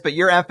pies, but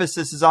your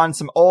emphasis is on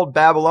some old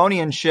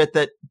Babylonian shit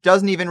that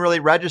doesn't even really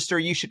register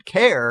you should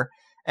care.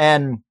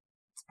 And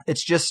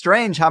it's just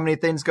strange how many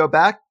things go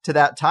back to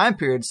that time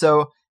period.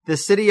 So the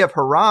city of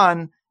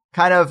Haran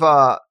kind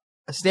of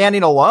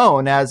standing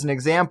alone as an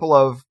example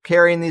of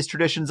carrying these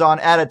traditions on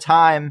at a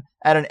time,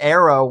 at an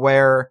era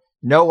where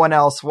no one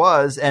else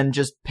was, and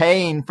just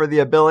paying for the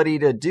ability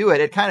to do it.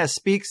 It kind of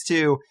speaks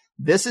to,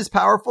 this is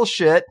powerful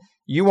shit.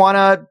 You want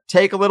to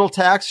take a little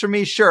tax from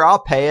me? Sure,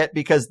 I'll pay it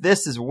because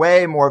this is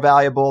way more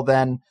valuable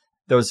than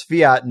those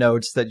fiat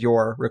notes that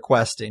you're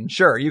requesting.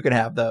 Sure, you can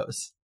have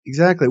those.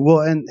 Exactly. Well,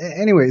 and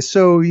anyway,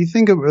 so you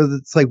think of,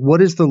 it's like,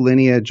 what is the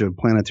lineage of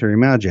planetary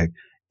magic?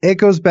 It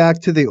goes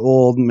back to the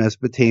old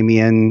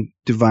Mesopotamian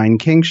divine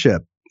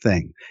kingship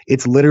thing.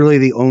 It's literally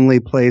the only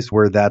place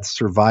where that's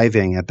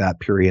surviving at that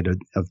period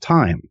of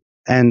time.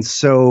 And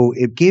so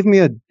it gave me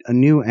a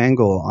new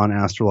angle on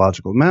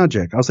astrological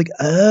magic. I was like,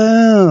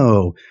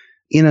 oh,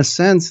 in a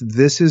sense,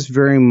 this is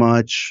very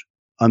much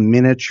a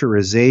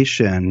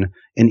miniaturization,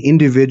 an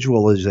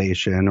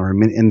individualization,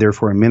 and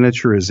therefore a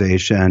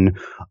miniaturization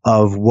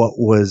of what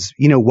was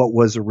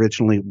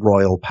originally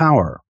royal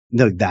power.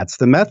 No, that's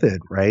the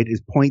method, right?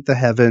 Is point the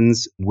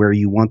heavens where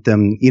you want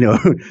them,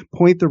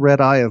 point the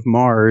red eye of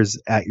Mars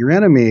at your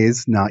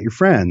enemies, not your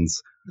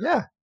friends.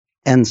 Yeah.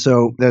 And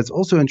so that's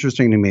also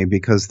interesting to me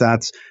because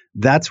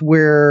that's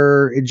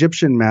where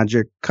Egyptian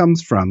magic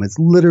comes from. It's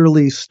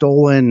literally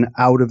stolen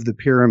out of the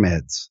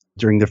pyramids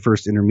during the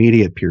first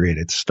intermediate period.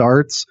 It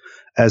starts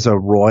as a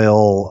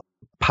royal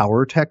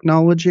power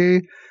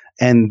technology,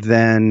 and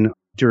then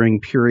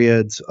during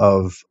periods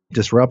of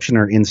disruption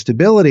or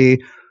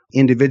instability,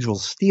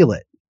 individuals steal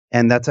it.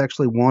 And that's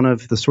actually one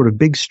of the sort of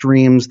big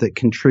streams that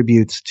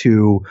contributes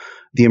to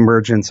the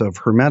emergence of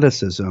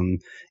Hermeticism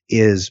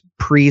is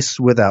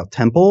priests without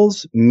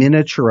temples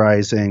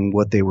miniaturizing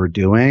what they were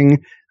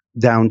doing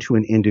down to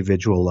an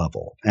individual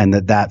level. And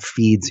that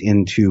feeds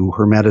into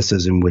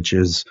Hermeticism, which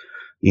is,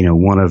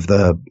 one of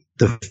the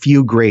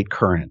few great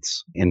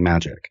currents in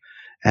magic.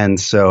 And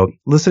so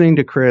listening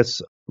to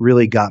Chris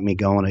really got me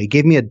going. It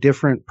gave me a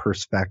different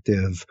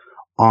perspective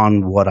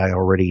on what I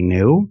already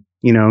knew.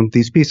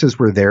 These pieces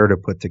were there to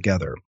put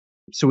together.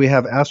 So we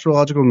have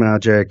astrological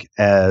magic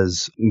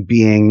as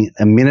being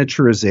a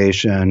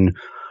miniaturization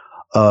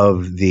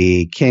of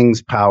the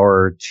king's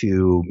power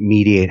to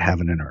mediate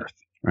heaven and earth,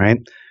 right?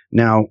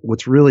 Now,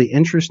 what's really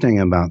interesting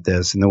about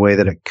this and the way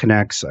that it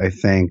connects, I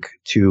think,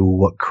 to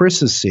what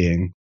Chris is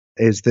seeing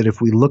is that if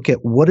we look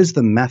at what is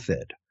the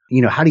method,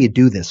 how do you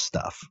do this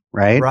stuff,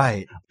 right?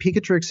 Right.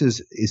 Picatrix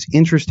is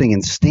interesting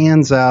and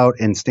stands out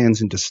and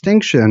stands in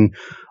distinction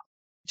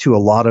to a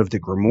lot of the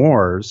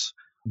grimoires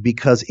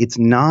because it's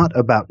not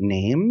about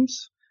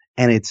names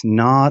and it's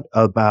not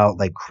about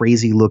like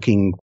crazy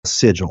looking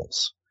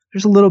sigils.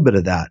 There's a little bit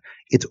of that.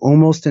 It's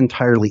almost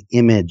entirely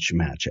image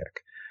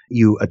magic.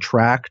 You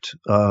attract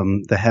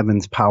the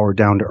heavens' power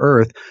down to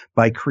earth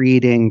by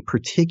creating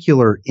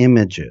particular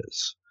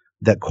images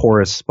that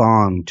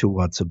correspond to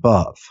what's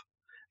above.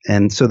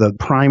 And so the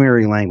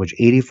primary language,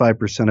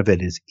 85% of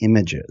it is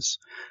images.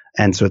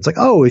 And so it's like,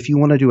 oh, if you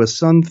want to do a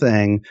sun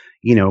thing,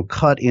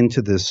 cut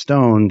into this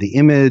stone the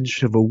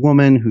image of a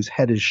woman whose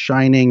head is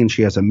shining and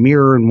she has a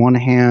mirror in one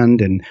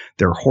hand and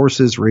there are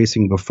horses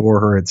racing before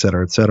her, et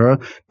cetera, et cetera.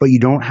 But you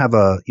don't have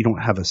a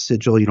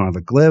sigil, you don't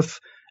have a glyph,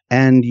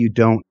 and you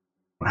don't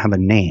have a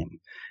name.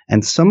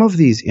 And some of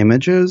these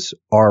images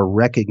are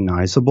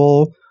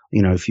recognizable.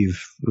 If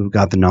you've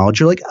got the knowledge,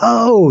 you're like,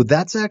 oh,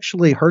 that's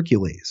actually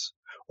Hercules.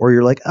 Or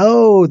you're like,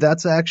 oh,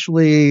 that's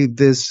actually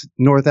this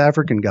North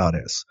African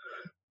goddess.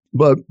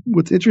 But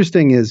what's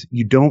interesting is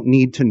you don't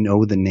need to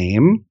know the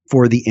name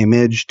for the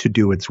image to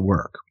do its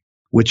work,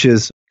 which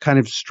is kind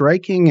of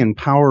striking and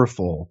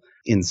powerful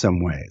in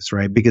some ways,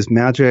 right? Because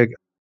magic,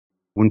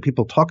 when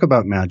people talk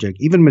about magic,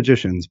 even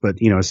magicians, but,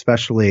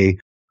 especially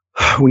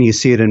when you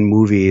see it in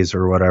movies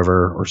or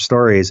whatever, or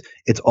stories,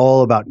 it's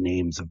all about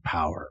names of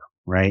power,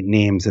 right?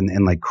 Names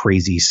and like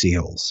crazy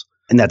seals.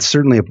 And that's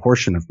certainly a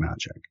portion of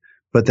magic.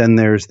 But then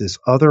there's this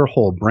other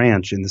whole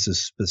branch, and this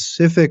is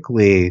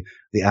specifically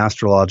the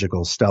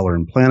astrological, stellar,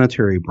 and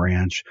planetary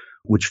branch,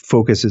 which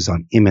focuses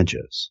on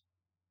images,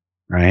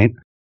 right?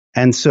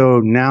 And so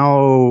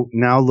now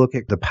look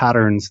at the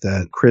patterns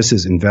that Chris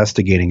is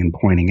investigating and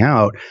pointing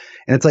out.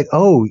 And it's like,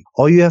 oh,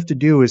 all you have to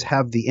do is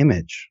have the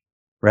image,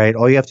 right?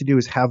 All you have to do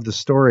is have the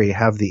story,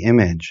 have the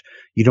image.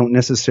 You don't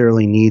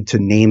necessarily need to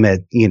name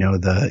it, you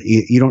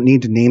don't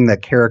need to name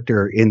that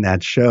character in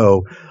that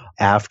show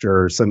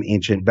after some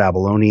ancient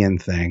Babylonian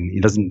thing.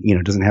 It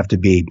doesn't have to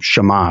be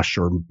Shamash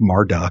or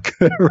Marduk,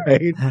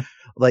 right?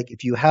 Like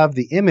if you have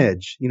the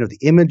image, the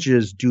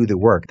images do the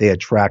work. They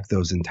attract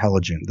those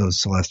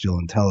celestial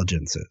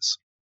intelligences.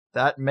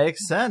 That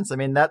makes sense. I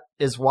mean, that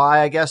is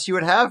why I guess you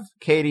would have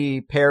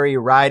Katy Perry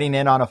riding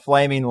in on a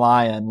flaming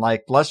lion.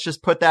 Like, let's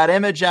just put that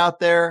image out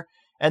there.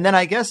 And then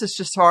I guess it's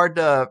just hard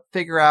to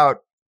figure out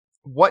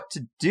what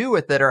to do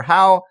with it or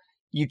how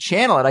you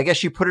channel it. I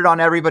guess you put it on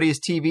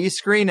everybody's TV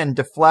screen and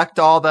deflect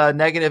all the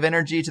negative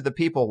energy to the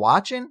people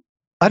watching.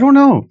 I don't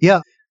know. Yeah,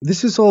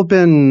 this has all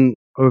been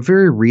a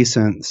very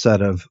recent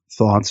set of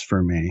thoughts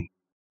for me.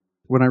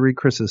 When I read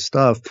Chris's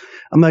stuff,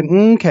 I'm like,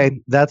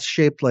 okay, that's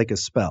shaped like a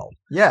spell.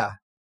 Yeah.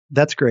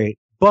 That's great.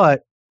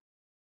 But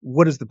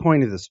what is the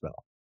point of the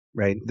spell,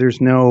 right? There's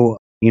no,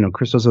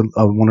 Chris does a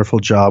wonderful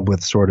job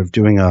with sort of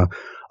doing a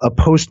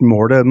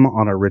post-mortem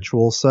on a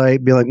ritual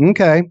site. Be like,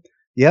 okay,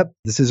 yep,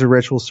 this is a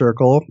ritual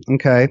circle.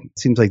 Okay,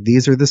 seems like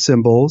these are the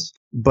symbols.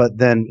 But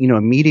then,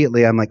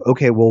 immediately I'm like,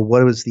 okay, well,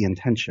 what was the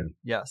intention?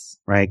 Yes.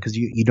 Right? Because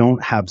you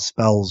don't have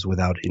spells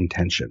without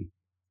intention.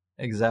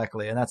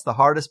 Exactly. And that's the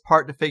hardest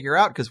part to figure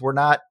out because we're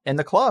not in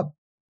the club.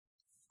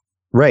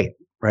 Right.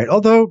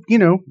 Although,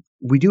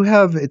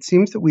 it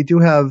seems that we do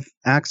have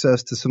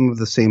access to some of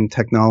the same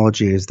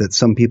technologies that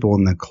some people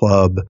in the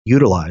club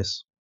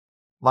utilize.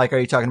 Like, are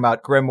you talking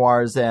about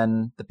grimoires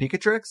and the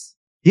Picatrix?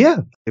 Yeah.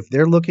 If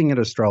they're looking at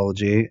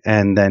astrology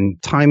and then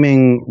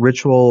timing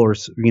ritual or,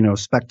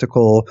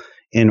 spectacle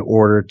in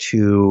order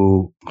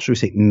to, should we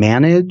say,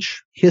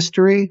 manage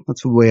history?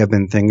 That's the way I've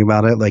been thinking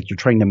about it. Like you're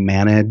trying to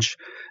manage,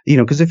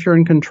 because if you're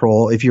in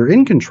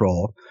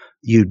control,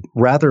 you'd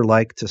rather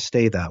like to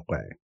stay that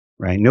way,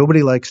 right?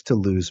 Nobody likes to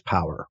lose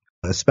power,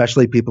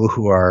 especially people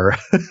who are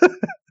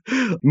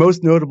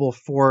most notable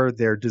for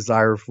their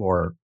desire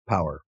for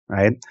power,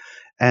 right?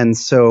 And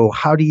so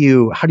how do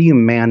you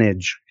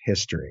manage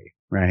history,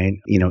 right?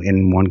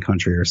 In one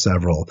country or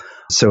several,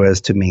 so as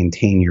to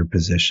maintain your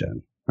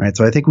position, right?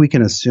 So I think we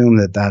can assume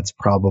that that's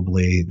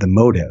probably the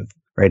motive,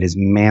 right? Is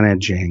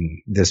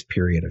managing this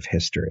period of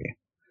history.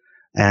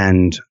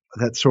 And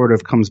that sort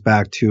of comes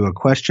back to a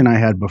question I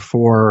had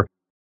before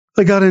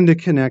I got into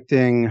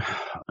connecting,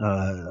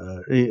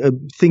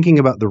 thinking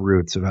about the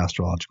roots of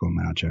astrological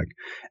magic.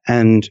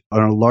 And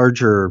on a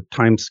larger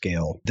time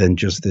scale than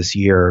just this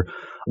year,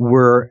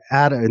 we're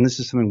at, and this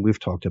is something we've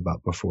talked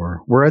about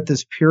before, we're at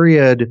this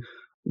period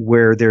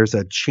where there's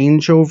a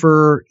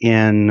changeover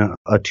in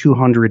a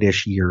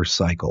 200-ish year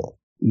cycle.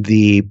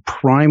 The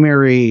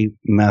primary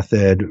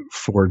method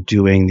for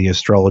doing the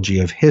astrology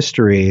of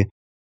history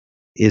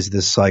is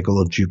this cycle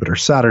of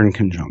Jupiter-Saturn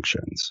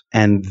conjunctions.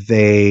 And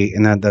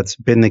that's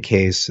been the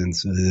case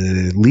since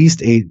at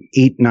least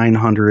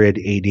 900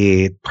 AD.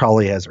 It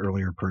probably has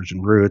earlier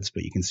Persian roots,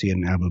 but you can see it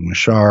in Abu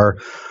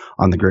Mashar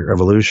on the Great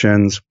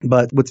Revolutions.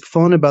 But what's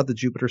fun about the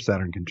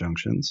Jupiter-Saturn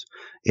conjunctions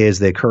is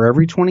they occur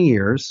every 20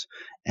 years.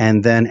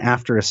 And then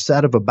after a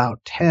set of about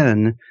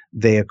 10,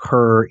 they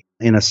occur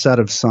in a set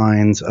of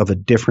signs of a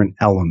different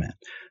element.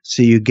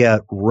 So you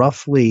get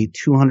roughly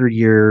 200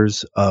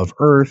 years of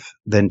earth,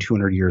 then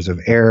 200 years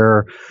of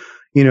air,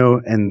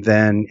 and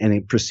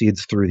it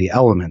proceeds through the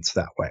elements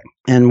that way.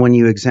 And when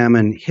you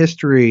examine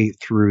history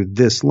through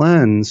this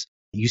lens,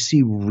 you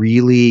see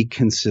really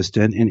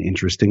consistent and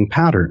interesting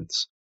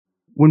patterns.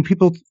 When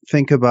people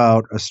think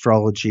about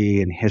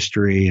astrology and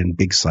history and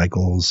big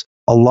cycles,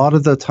 a lot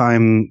of the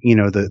time,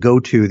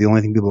 the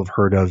only thing people have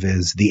heard of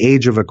is the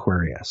age of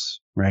Aquarius,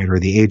 right? Or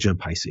the age of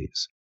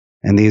Pisces.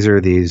 And these are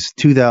these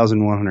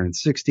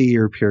 2,160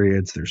 year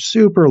periods. They're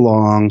super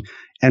long.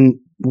 And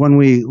when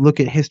we look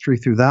at history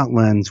through that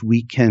lens,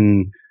 we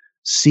can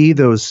see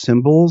those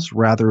symbols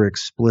rather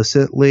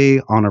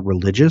explicitly on a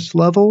religious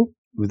level.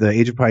 The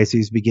age of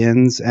Pisces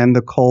begins and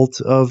the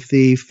cult of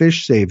the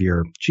fish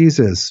savior,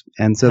 Jesus,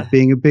 ends up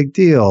being a big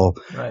deal,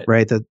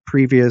 right? The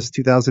previous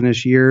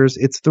 2,000-ish years,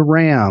 it's the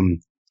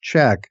ram,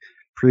 check.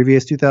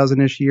 Previous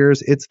 2,000-ish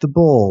years, it's the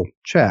bull,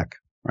 check,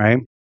 right?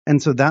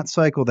 And so that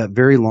cycle, that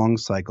very long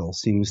cycle,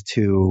 seems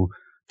to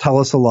tell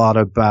us a lot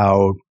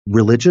about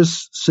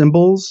religious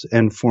symbols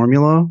and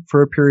formula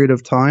for a period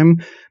of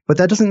time, but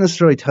that doesn't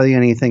necessarily tell you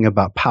anything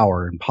about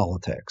power and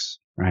politics,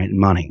 right, and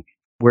money.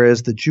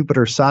 Whereas the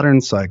Jupiter-Saturn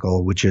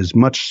cycle, which is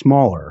much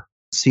smaller,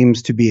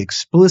 seems to be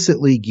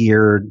explicitly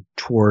geared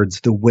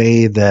towards the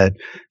way that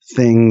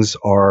things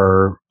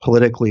are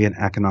politically and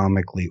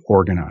economically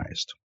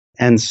organized.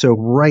 And so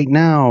right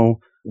now,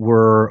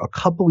 we're a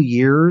couple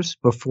years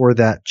before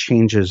that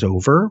changes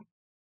over.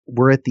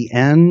 We're at the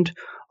end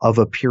of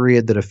a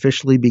period that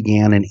officially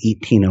began in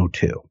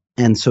 1802.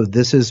 And so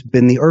this has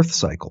been the Earth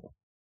cycle.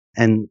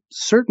 And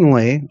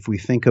certainly, if we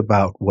think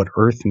about what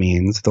Earth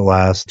means the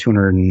last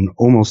 200 and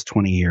almost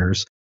 20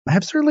 years, I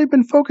have certainly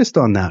been focused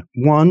on that.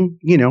 One,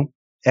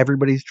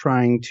 everybody's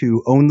trying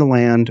to own the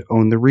land,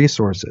 own the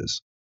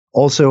resources.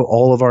 Also,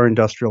 all of our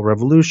industrial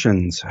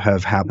revolutions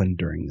have happened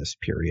during this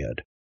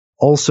period.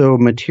 Also,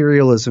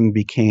 materialism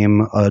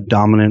became a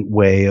dominant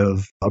way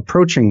of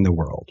approaching the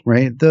world,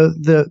 right?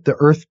 The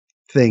Earth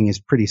thing is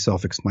pretty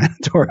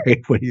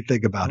self-explanatory when you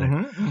think about it,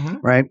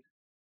 right?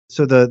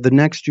 So the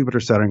next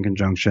Jupiter-Saturn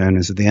conjunction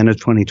is at the end of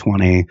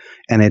 2020,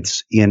 and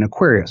it's in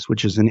Aquarius,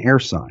 which is an air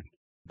sign.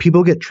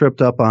 People get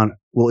tripped up on,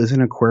 well,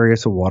 isn't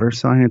Aquarius a water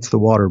sign? It's the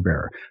water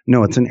bearer.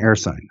 No, it's an air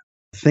sign.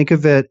 Think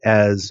of it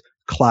as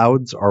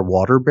clouds are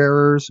water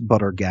bearers,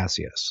 but are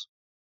gaseous.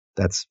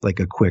 That's like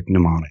a quick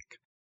mnemonic.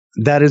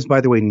 That is,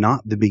 by the way,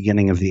 not the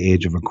beginning of the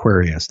age of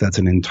Aquarius. That's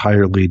an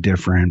entirely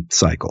different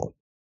cycle.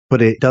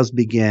 But it does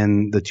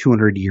begin the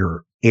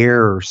 200-year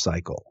air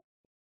cycle.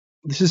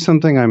 This is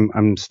something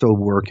I'm still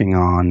working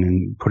on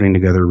and putting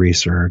together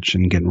research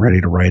and getting ready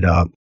to write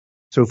up.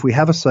 So if we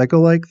have a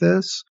cycle like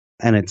this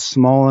and it's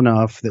small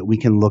enough that we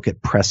can look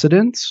at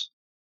precedents,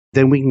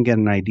 then we can get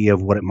an idea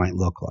of what it might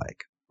look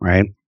like,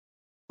 right?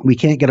 We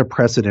can't get a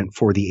precedent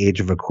for the age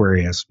of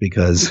Aquarius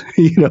because,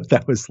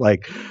 that was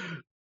like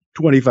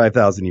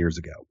 25,000 years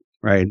ago,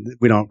 right?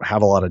 We don't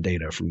have a lot of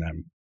data from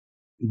them.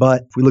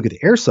 But if we look at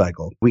the air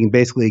cycle, we can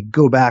basically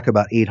go back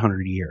about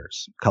 800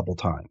 years a couple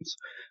times.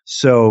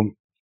 So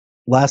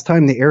last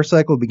time the air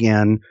cycle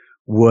began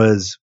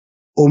was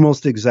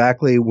almost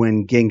exactly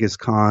when Genghis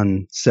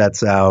Khan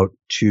sets out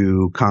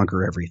to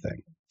conquer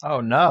everything.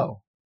 Oh,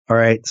 no. All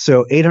right.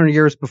 So 800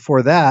 years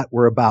before that,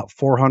 we're about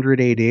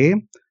 400 AD,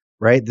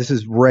 right? This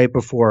is right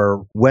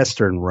before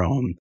Western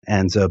Rome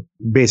ends up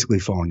basically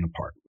falling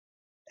apart.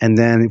 And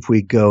then if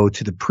we go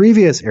to the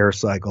previous air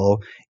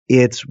cycle,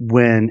 it's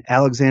when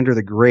Alexander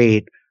the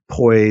Great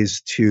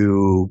poised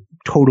to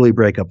totally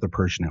break up the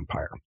Persian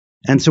Empire.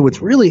 And so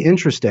what's really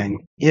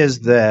interesting is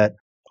that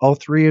all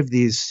three of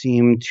these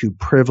seem to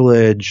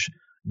privilege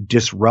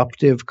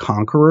disruptive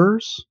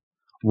conquerors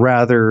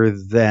rather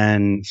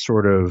than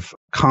sort of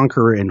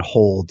conquer and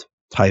hold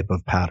type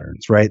of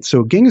patterns, right?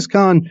 So Genghis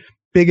Khan,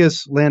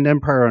 biggest land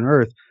empire on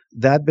earth,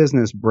 that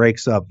business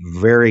breaks up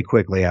very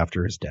quickly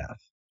after his death.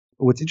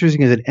 What's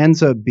interesting is it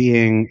ends up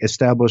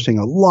establishing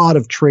a lot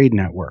of trade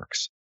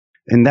networks.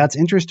 And that's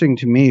interesting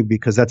to me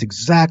because that's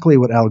exactly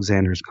what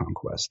Alexander's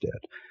conquest did.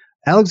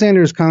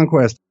 Alexander's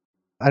conquest,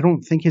 I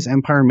don't think his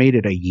empire made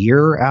it a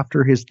year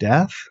after his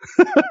death.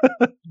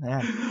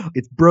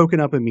 It's broken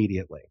up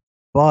immediately.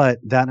 But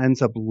that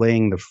ends up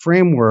laying the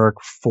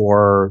framework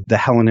for the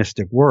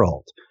Hellenistic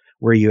world,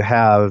 where you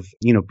have,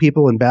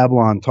 people in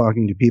Babylon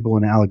talking to people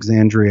in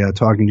Alexandria,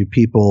 talking to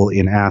people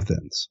in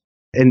Athens.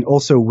 And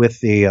also with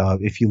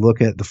if you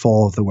look at the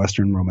fall of the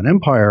Western Roman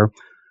Empire,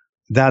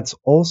 that's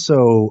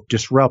also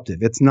disruptive.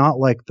 It's not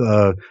like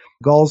the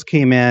Gauls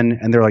came in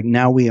and they're like,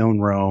 now we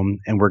own Rome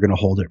and we're going to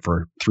hold it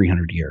for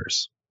 300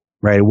 years,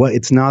 right?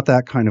 It's not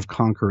that kind of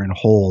conquer and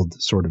hold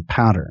sort of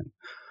pattern.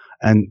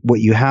 And what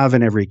you have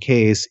in every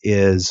case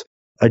is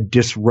a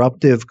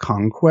disruptive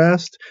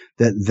conquest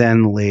that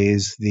then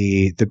lays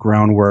the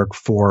groundwork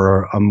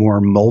for a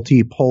more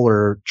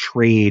multipolar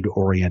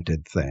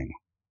trade-oriented thing.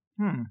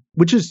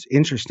 Which is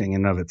interesting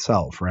in and of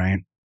itself, right?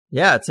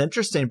 Yeah, it's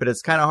interesting, but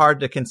it's kind of hard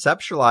to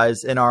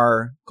conceptualize in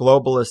our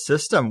globalist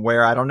system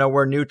where I don't know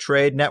where new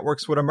trade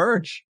networks would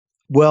emerge.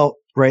 Well,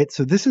 right.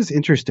 So this is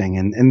interesting.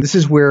 And this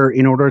is where,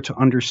 in order to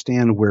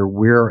understand where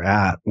we're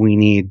at, we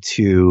need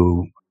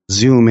to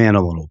zoom in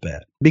a little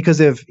bit. Because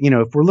if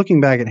we're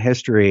looking back at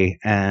history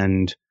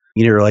and,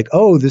 you're like,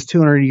 oh, this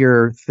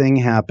 200-year thing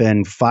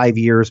happened 5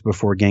 years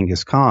before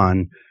Genghis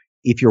Khan,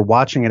 if you're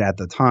watching it at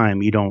the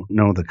time, you don't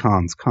know the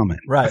Khan's coming.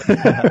 Right.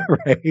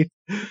 Right.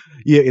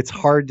 Yeah, it's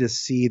hard to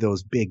see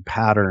those big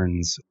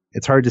patterns.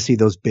 It's hard to see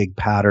those big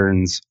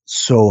patterns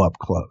so up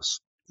close.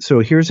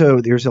 So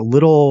there's a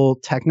little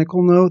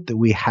technical note that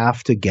we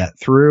have to get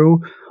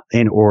through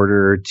in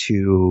order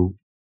to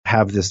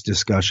have this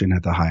discussion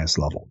at the highest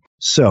level.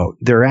 So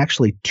there are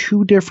actually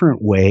two different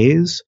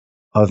ways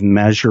of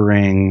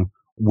measuring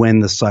when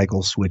the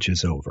cycle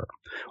switches over.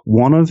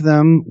 One of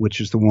them, which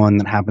is the one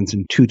that happens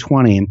in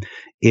 220,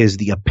 is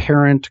the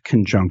apparent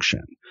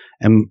conjunction.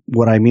 And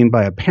what I mean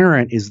by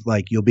apparent is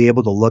like you'll be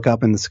able to look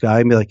up in the sky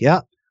and be like,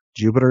 yeah,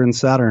 Jupiter and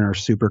Saturn are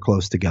super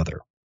close together,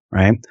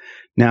 right?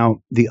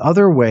 Now, the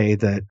other way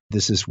that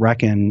this is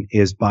reckoned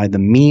is by the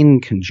mean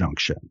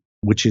conjunction,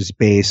 which is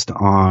based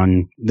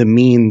on the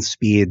mean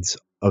speeds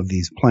of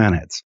these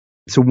planets.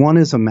 So one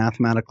is a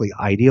mathematically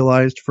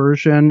idealized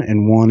version,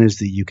 and one is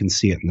that you can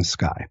see it in the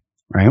sky,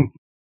 right?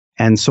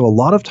 And so a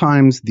lot of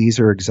times these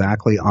are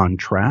exactly on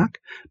track,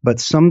 but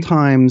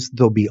sometimes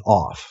they'll be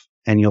off.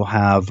 and you'll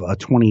have a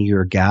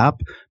 20-year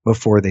gap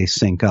before they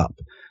sync up.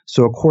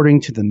 So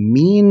according to the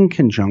mean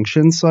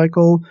conjunction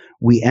cycle,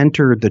 we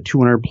entered the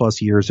 200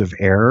 plus years of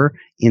error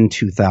in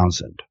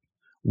 2000.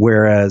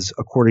 Whereas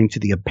according to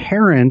the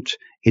apparent,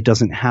 it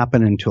doesn't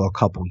happen until a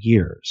couple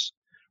years,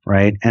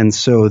 right? And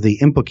so the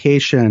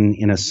implication,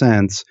 in a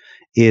sense,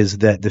 is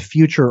that the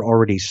future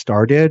already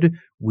started.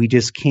 We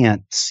just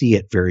can't see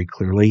it very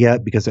clearly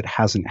yet because it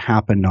hasn't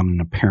happened on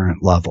an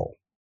apparent level.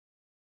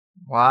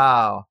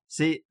 Wow.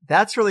 See,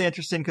 that's really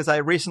interesting because I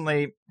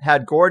recently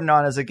had Gordon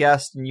on as a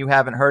guest and you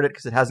haven't heard it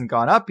because it hasn't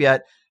gone up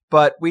yet.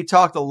 But we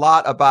talked a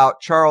lot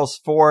about Charles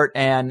Fort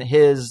and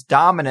his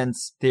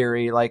dominance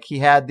theory. Like he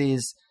had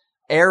these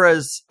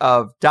eras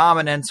of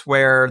dominance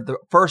where the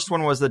first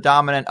one was the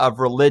dominant of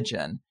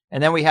religion.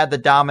 And then we had the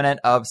dominant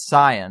of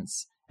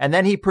science. And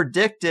then he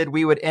predicted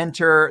we would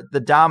enter the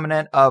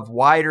dominant of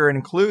wider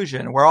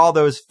inclusion, where all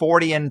those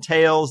Fortean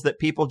tales that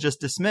people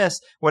just dismiss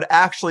would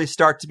actually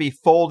start to be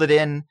folded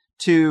in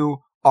to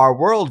our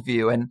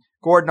worldview. And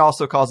Gordon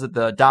also calls it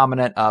the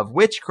dominant of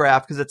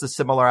witchcraft because it's a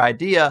similar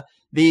idea.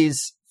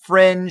 These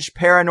fringe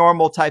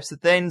paranormal types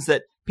of things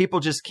that people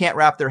just can't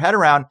wrap their head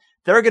around,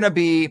 they're going to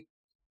be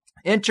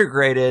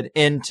integrated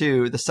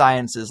into the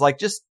sciences. Like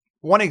just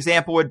one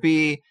example would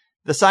be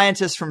the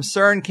scientists from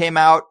CERN came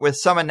out with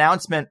some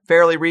announcement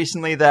fairly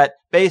recently that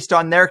based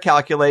on their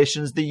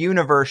calculations, the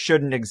universe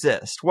shouldn't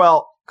exist.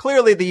 Well,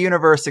 clearly the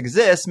universe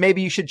exists.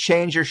 Maybe you should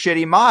change your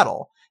shitty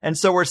model. And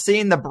so we're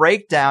seeing the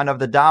breakdown of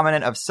the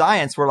dominant of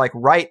science. We're like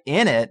right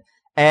in it.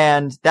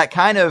 And that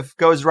kind of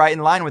goes right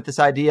in line with this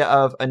idea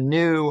of a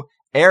new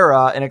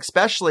era. And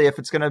especially if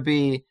it's going to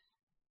be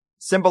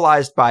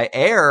symbolized by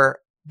air,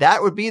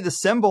 that would be the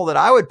symbol that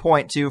I would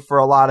point to for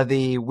a lot of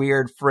the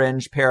weird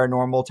fringe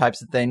paranormal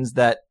types of things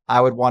that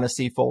I would want to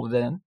see folded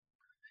in.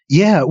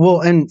 Yeah,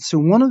 well, and so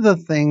one of the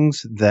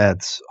things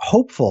that's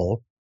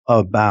hopeful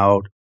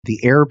about the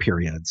air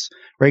periods,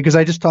 right? Because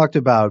I just talked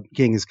about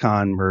Genghis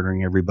Khan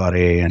murdering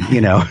everybody and,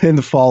 in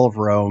the fall of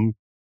Rome.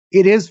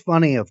 It is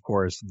funny, of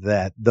course,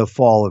 that the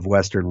fall of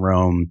Western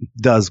Rome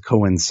does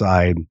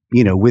coincide,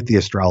 with the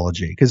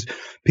astrology, because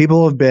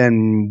people have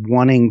been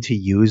wanting to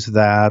use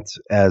that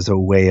as a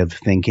way of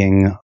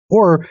thinking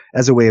or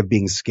as a way of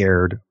being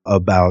scared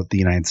about the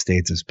United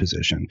States'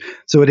 position.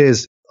 So it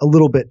is a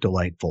little bit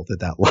delightful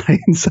that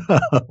lines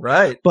up.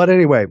 Right. But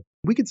anyway,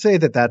 we could say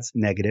that that's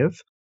negative.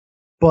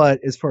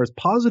 But as far as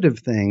positive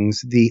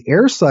things, the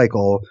air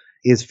cycle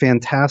is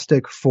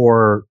fantastic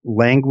for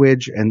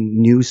language and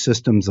new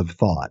systems of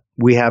thought.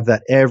 We have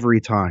that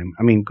every time.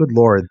 I mean, good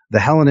Lord,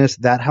 that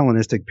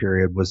Hellenistic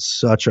period was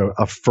such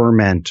a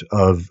ferment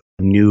of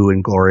new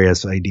and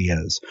glorious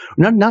ideas.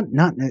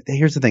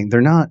 Here's the thing.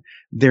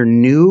 They're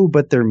new,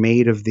 but they're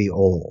made of the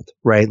old,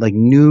 right? Like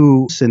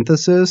new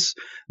synthesis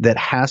that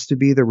has to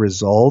be the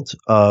result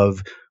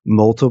of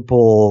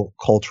multiple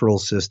cultural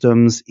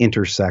systems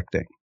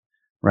intersecting.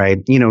 Right.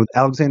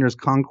 Alexander's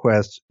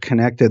conquest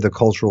connected the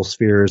cultural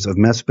spheres of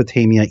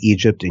Mesopotamia,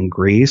 Egypt, and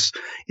Greece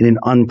in an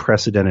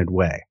unprecedented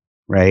way.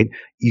 Right.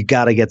 You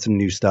got to get some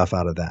new stuff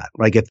out of that.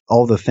 Like if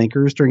all the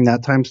thinkers during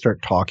that time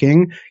start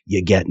talking,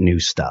 you get new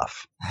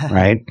stuff.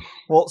 Right.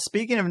 Well,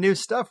 speaking of new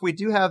stuff, we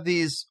do have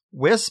these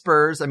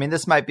whispers. I mean,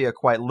 this might be a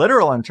quite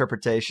literal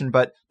interpretation,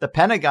 but the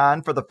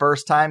Pentagon for the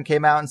first time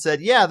came out and said,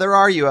 yeah, there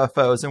are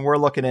UFOs and we're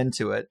looking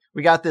into it.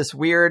 We got this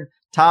weird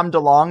Tom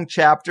DeLonge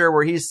chapter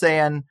where he's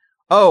saying,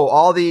 oh,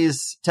 all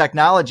these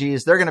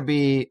technologies, they're going to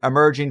be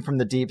emerging from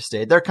the deep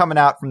state. They're coming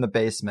out from the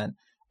basement.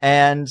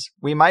 And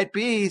we might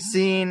be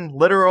seeing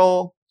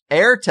literal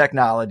air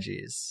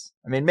technologies.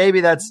 I mean, maybe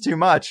that's too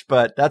much,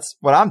 but that's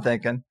what I'm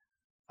thinking.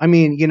 I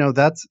mean,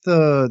 that's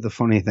the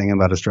funny thing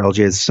about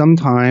astrology is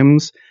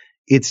sometimes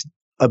it's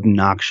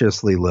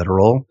obnoxiously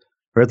literal.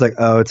 Where it's like,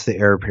 oh, it's the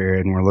air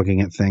period and we're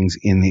looking at things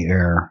in the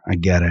air. I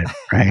get it,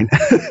 right?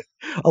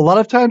 A lot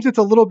of times it's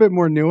a little bit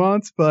more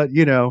nuanced, but,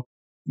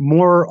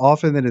 more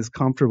often than is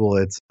comfortable,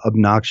 it's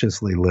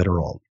obnoxiously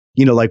literal,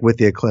 like with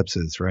the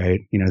eclipses, right?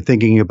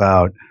 Thinking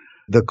about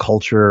the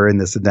culture and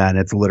this and that, and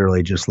it's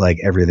literally just like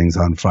everything's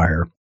on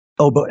fire.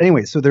 Oh, but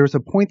anyway, so there was a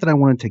point that I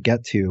wanted to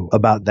get to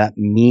about that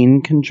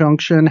mean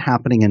conjunction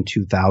happening in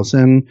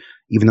 2000,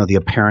 even though the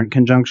apparent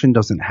conjunction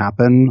doesn't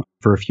happen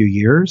for a few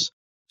years.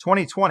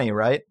 2020,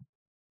 right?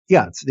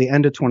 Yeah, it's the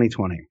end of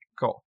 2020.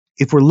 Cool.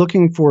 If we're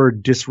looking for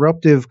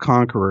disruptive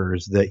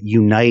conquerors that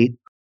unite,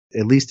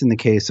 at least in the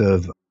case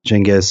of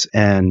Genghis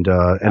and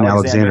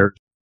Alexander.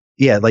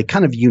 Yeah, like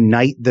kind of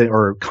unite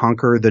or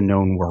conquer the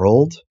known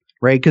world,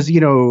 right? Because,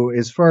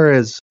 as far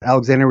as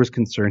Alexander was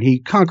concerned, he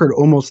conquered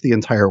almost the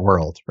entire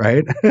world,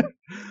 right?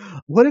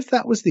 What if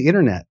that was the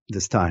internet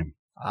this time?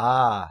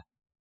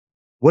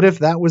 What if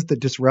that was the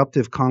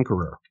disruptive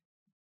conqueror?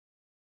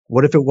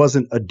 What if it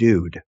wasn't a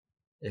dude?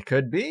 It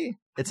could be.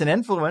 It's an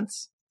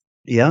influence.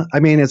 Yeah. I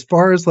mean, as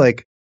far as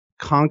like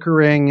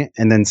conquering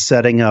and then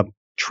setting up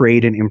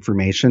trade and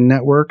information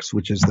networks,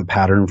 which is the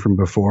pattern from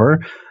before,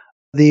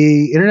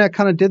 the internet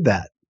kind of did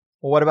that.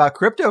 Well, what about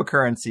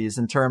cryptocurrencies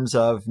in terms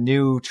of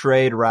new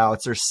trade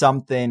routes or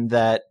something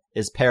that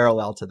is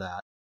parallel to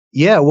that?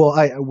 Yeah, well,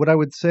 what I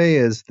would say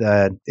is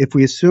that if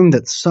we assume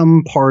that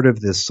some part of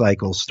this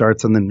cycle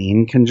starts on the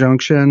mean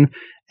conjunction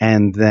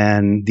and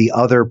then the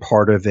other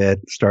part of it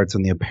starts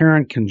on the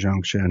apparent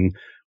conjunction,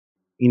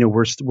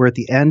 we're at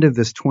the end of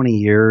this 20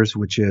 years,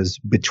 which is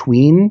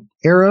between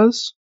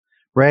eras,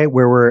 right?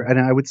 And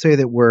I would say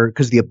that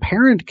because the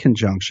apparent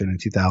conjunction in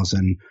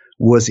 2000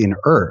 was in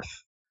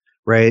Earth,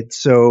 right?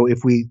 So if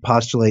we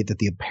postulate that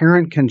the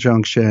apparent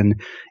conjunction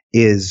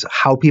is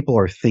how people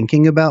are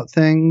thinking about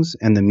things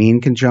and the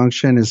mean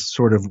conjunction is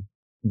sort of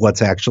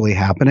what's actually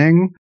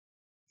happening,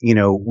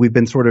 we've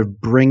been sort of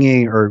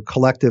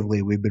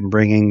collectively, we've been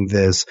bringing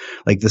this,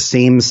 like the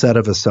same set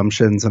of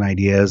assumptions and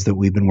ideas that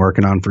we've been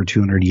working on for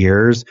 200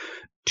 years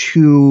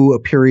to a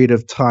period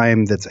of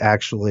time that's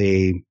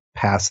actually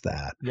past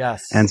that.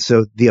 Yes. And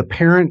so the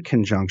apparent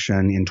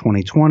conjunction in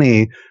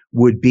 2020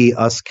 would be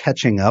us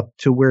catching up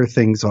to where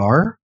things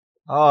are.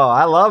 Oh,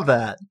 I love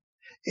that.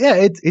 Yeah,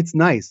 it's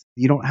nice.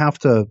 You don't have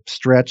to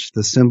stretch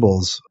the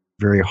symbols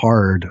very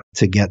hard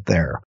to get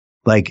there.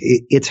 Like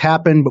it's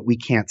happened, but we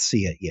can't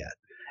see it yet.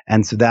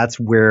 And so that's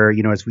where,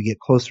 as we get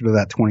closer to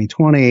that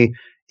 2020,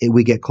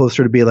 we get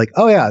closer to be like,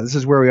 oh yeah, this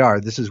is where we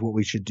are. This is what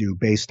we should do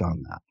based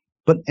on that.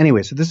 But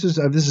anyway, so this is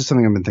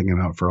something I've been thinking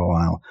about for a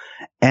while.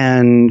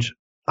 And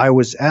I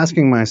was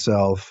asking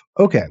myself,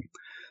 okay,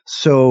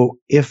 so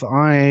if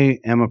I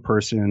am a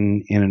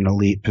person in an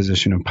elite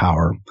position of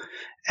power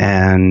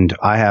and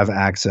I have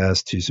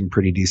access to some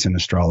pretty decent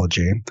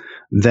astrology,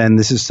 then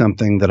this is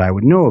something that I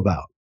would know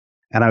about.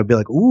 And I would be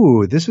like,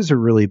 ooh, this is a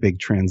really big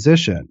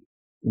transition.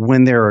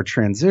 When there are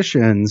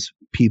transitions,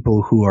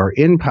 people who are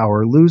in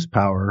power lose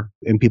power,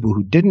 and people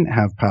who didn't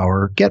have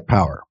power get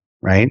power,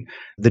 right?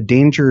 The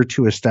danger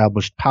to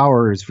established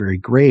power is very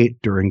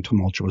great during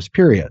tumultuous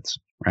periods,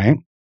 right?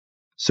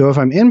 So if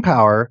I'm in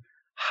power,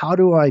 how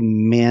do I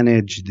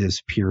manage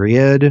this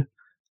period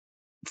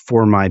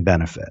for my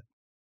benefit?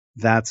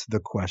 That's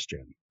the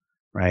question,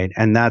 right?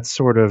 And that's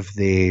sort of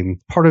the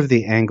part of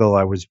the angle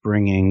I was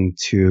bringing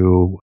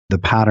to the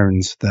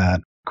patterns that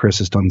Chris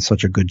has done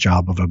such a good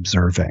job of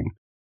observing.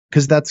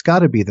 Because that's got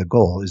to be the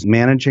goal, is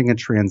managing a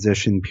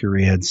transition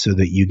period so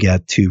that you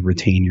get to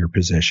retain your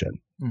position.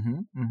 Mm-hmm,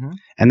 mm-hmm.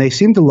 And they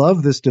seem to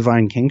love this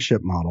divine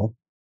kingship model.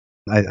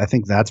 I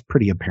think that's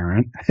pretty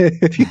apparent.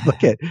 If you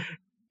look at,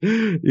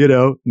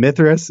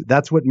 Mithras,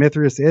 that's what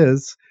Mithras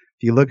is.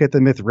 If you look at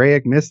the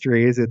Mithraic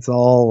mysteries, it's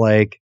all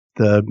like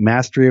the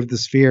mastery of the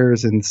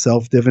spheres and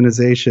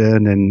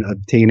self-divinization and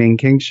obtaining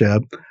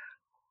kingship.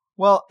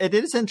 Well, it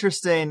is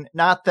interesting,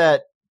 not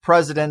that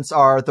presidents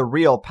are the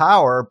real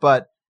power,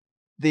 but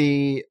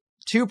the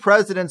two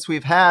presidents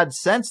we've had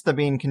since the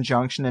mean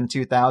conjunction in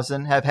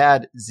 2000 have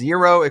had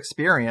zero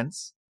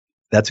experience.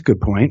 That's a good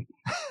point.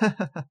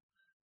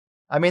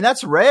 I mean,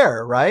 that's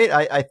rare, right?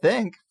 I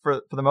think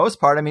for the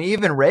most part. I mean,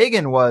 even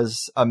Reagan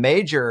was a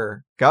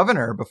major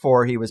governor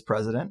before he was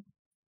president.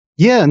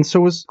 Yeah, and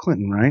so was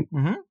Clinton, right?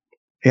 Mm-hmm.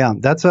 Yeah,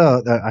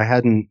 I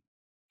hadn't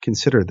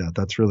considered that.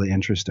 That's really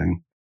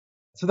interesting.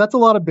 So that's a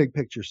lot of big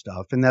picture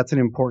stuff, and that's an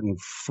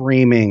important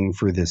framing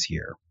for this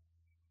year.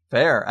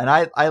 Fair. And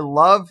I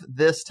love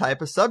this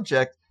type of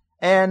subject,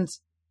 and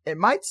it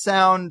might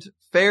sound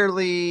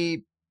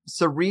fairly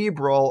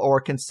cerebral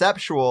or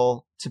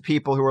conceptual to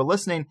people who are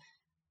listening.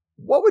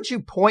 What would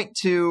you point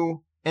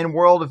to in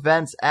world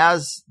events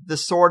as the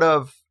sort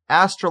of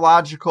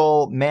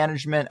astrological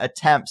management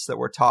attempts that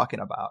we're talking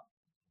about?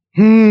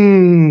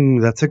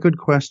 That's a good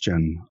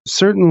question.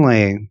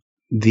 Certainly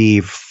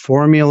the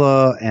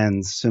formula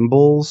and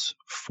symbols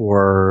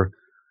for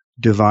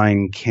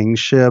divine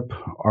kingship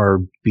are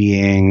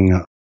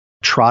being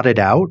trotted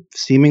out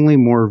seemingly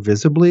more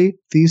visibly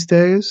these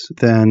days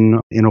than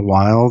in a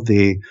while.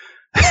 The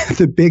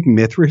big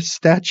Mithras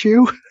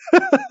statue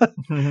is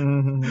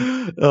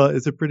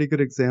a pretty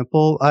good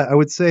example. I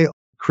would say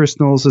Chris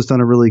Knowles has done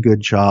a really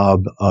good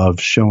job of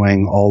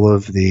showing all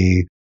of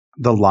the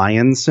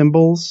lion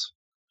symbols,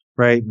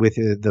 right? With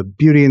the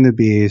Beauty and the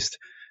Beast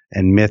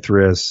and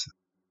Mithras.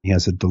 He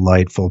has a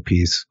delightful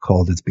piece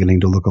called It's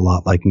Beginning to Look a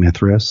Lot Like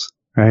Mithras,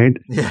 right?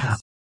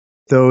 Yes.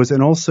 Those,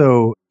 and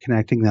also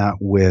connecting that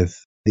with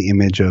the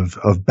image of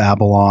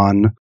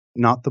Babylon,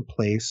 not the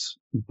place,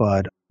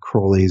 but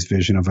Crowley's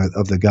vision of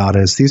the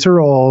goddess. These are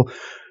all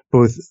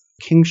both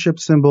kingship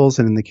symbols,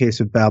 and in the case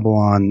of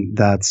Babylon,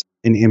 that's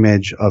an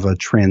image of a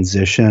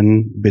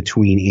transition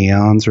between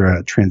eons, or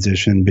a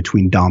transition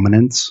between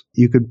dominance.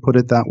 You could put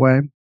it that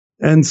way.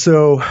 And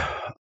so,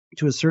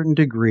 to a certain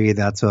degree,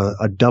 that's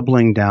a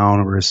doubling down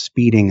or a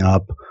speeding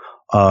up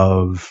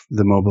of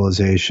the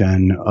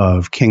mobilization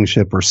of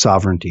kingship or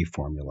sovereignty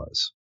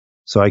formulas.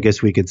 So I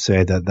guess we could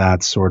say that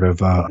that's sort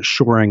of a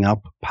shoring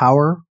up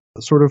power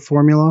sort of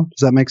formula.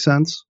 Does that make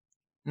sense?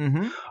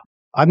 Mm-hmm.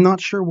 I'm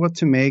not sure what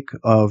to make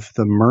of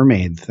the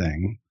mermaid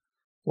thing.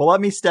 Well,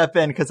 let me step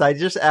in because I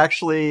just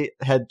actually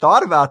had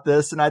thought about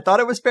this and I thought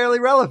it was fairly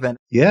relevant.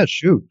 Yeah,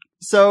 shoot.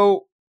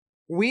 So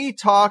we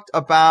talked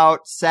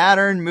about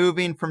Saturn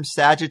moving from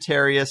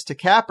Sagittarius to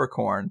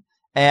Capricorn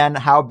and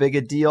how big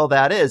a deal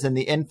that is and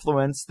the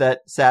influence that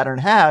Saturn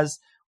has.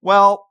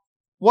 Well,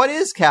 what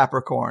is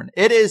Capricorn?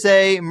 It is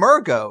a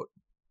mergoat.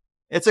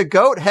 It's a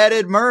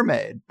goat-headed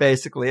mermaid,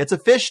 basically. It's a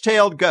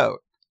fish-tailed goat.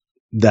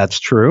 That's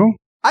true.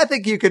 I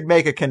think you could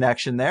make a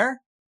connection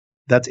there.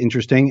 That's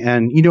interesting.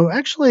 And,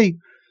 actually,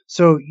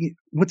 so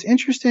what's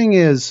interesting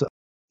is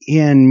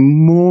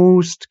in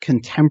most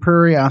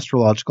contemporary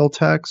astrological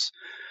texts,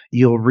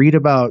 you'll read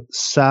about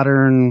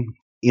Saturn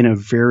in a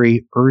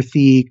very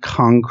earthy,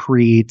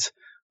 concrete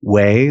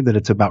way, that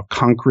it's about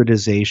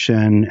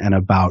concretization and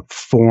about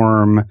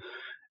form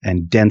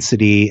and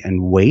density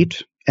and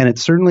weight. And it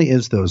certainly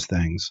is those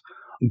things.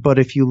 But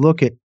if you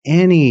look at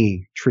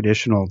any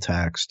traditional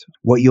text,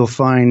 what you'll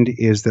find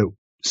is that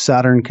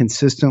Saturn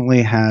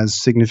consistently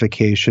has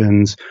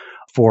significations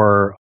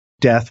for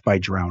death by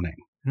drowning.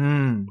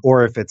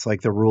 Or if it's like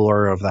the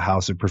ruler of the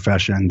house of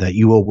profession, that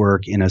you will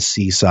work in a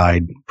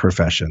seaside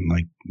profession,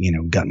 like,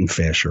 gutting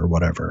fish or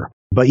whatever.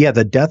 But yeah,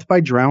 the death by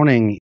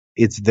drowning,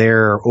 it's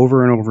there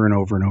over and over and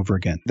over and over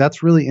again.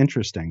 That's really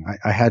interesting.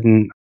 I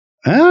don't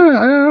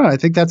know. I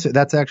think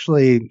that's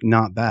actually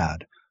not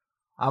bad.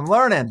 I'm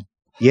learning.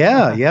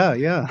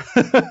 Yeah.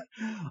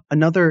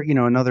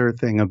 Another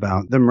thing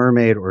about the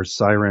mermaid or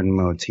siren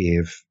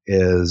motif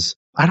is,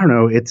 I don't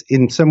know, it's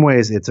in some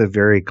ways, it's a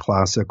very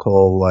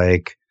classical,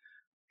 like,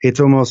 it's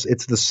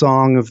the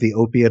song of the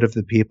opiate of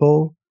the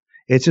people.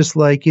 It's just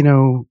like,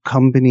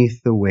 come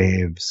beneath the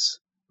waves,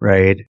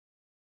 right?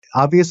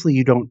 Obviously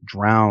you don't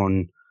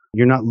drown.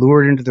 You're not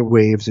lured into the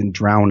waves and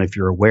drown if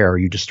you're aware.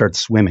 You just start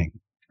swimming.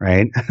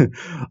 Right?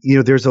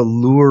 There's a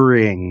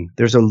luring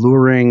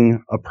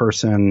a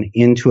person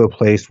into a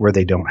place where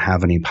they don't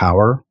have any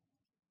power.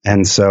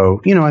 And so,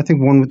 I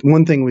think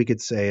one thing we could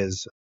say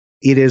is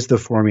it is the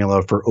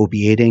formula for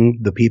opiating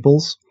the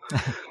peoples.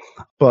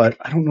 But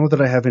I don't know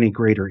that I have any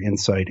greater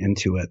insight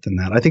into it than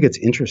that. I think it's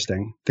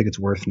interesting. I think it's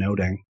worth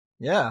noting.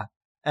 Yeah.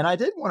 And I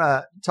did want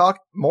to talk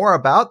more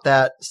about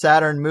that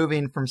Saturn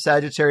moving from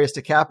Sagittarius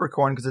to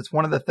Capricorn, because it's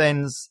one of the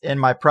things in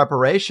my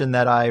preparation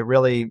that I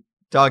really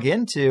dug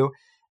into.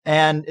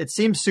 And it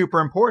seems super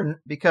important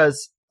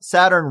because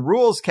Saturn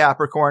rules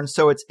Capricorn,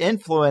 so its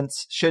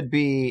influence should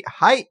be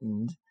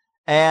heightened.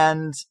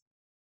 And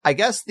I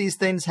guess these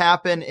things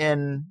happen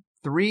in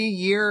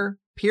 3-year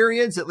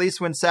periods, at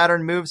least when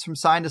Saturn moves from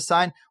sign to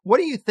sign. What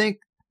do you think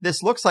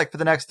this looks like for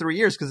the next 3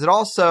 years? Because it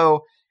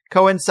also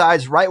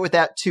coincides right with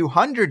that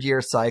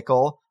 200-year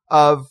cycle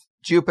of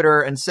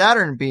Jupiter and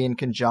Saturn being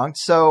conjunct.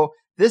 So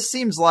this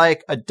seems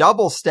like a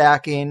double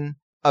stacking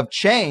of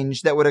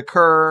change that would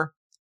occur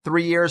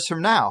 3 years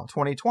from now,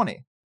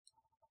 2020.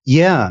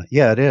 Yeah,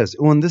 it is.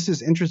 Well, and this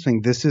is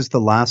interesting. This is the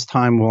last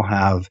time we'll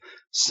have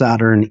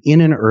Saturn in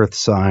an Earth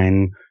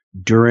sign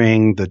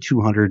during the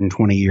 200 to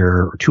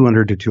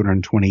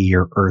 220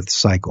 year Earth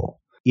cycle.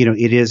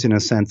 It is in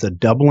a sense a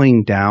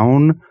doubling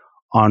down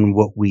on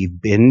what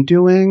we've been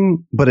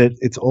doing, but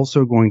it's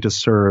also going to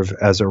serve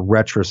as a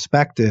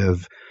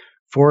retrospective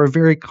for a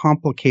very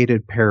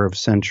complicated pair of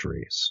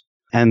centuries.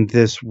 And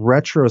this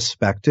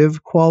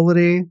retrospective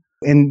quality,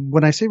 and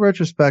when I say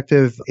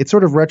retrospective, it's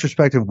sort of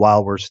retrospective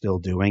while we're still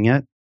doing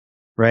it,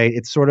 right?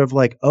 It's sort of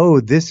like,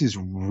 oh, this is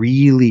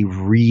really,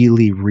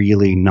 really,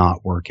 really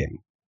not working,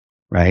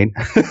 right?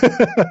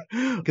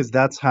 Because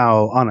that's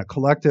how, on a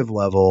collective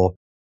level,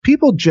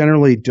 people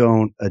generally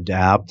don't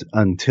adapt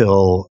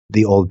until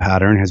the old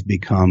pattern has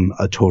become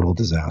a total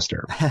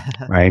disaster,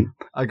 right?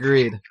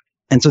 Agreed.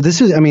 And so it's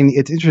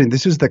interesting.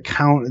 This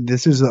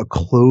is a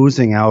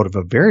closing out of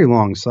a very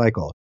long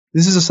cycle.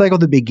 This is a cycle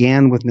that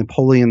began with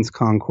Napoleon's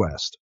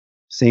conquest,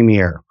 same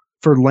year,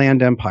 for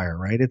land empire,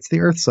 right? It's the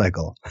Earth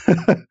cycle.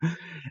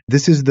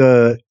 This is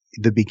the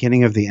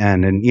beginning of the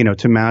end. And,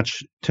 to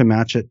match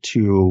it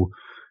to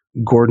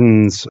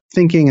Gordon's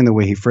thinking and the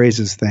way he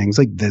phrases things,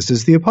 like, this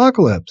is the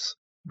apocalypse,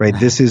 right?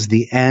 This is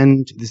the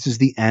end. This is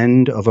the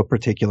end of a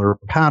particular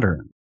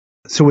pattern.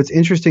 So what's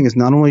interesting is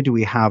not only do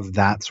we have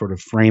that sort of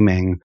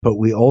framing, but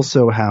we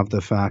also have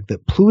the fact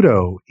that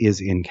Pluto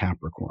is in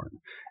Capricorn.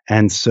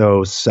 And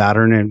so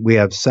we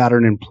have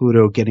Saturn and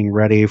Pluto getting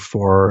ready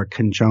for a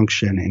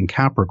conjunction in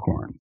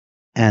Capricorn.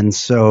 And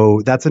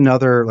so that's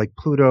another, like,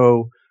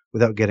 Pluto,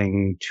 without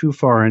getting too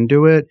far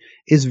into it,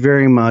 is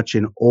very much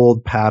in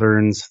old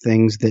patterns,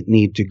 things that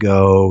need to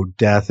go,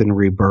 death and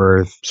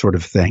rebirth sort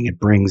of thing. It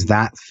brings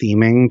that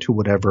theming to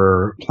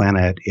whatever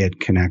planet it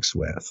connects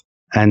with.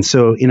 And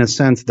so in a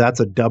sense,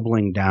 that's a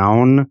doubling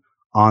down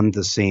on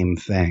the same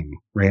thing,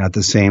 right? At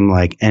the same,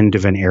 like, end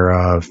of an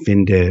era,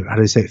 fin de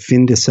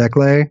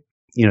siècle,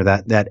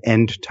 that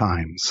end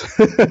times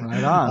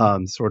Right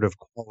on. sort of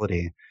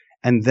quality.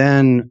 And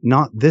then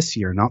not this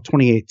year, not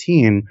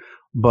 2018,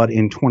 but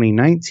in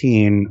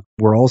 2019,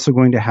 we're also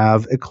going to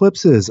have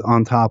eclipses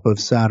on top of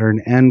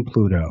Saturn and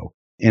Pluto.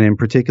 And in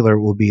particular,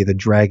 it will be the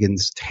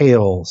dragon's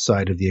tail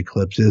side of the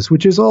eclipses,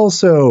 which is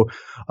also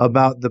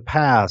about the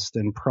past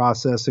and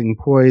processing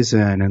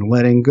poison and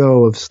letting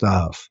go of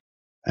stuff.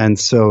 And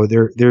so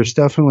there's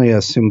definitely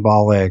a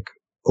symbolic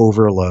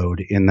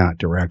overload in that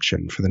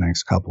direction for the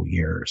next couple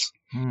years.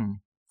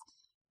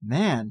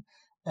 Man.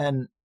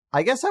 And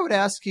I guess I would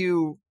ask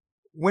you,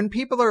 when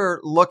people are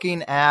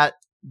looking at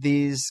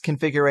these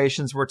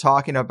configurations we're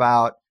talking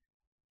about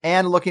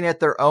and looking at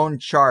their own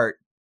chart,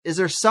 is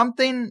there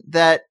something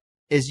that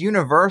is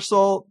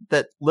universal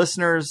that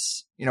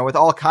listeners, with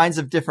all kinds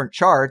of different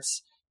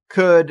charts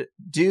could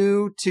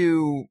do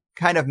to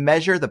kind of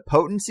measure the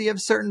potency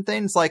of certain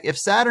things? Like if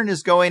Saturn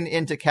is going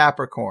into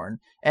Capricorn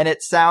and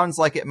it sounds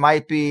like it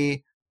might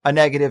be a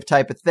negative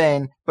type of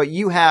thing, but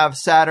you have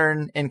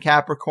Saturn in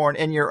Capricorn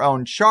in your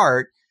own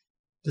chart,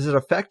 does it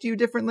affect you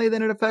differently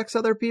than it affects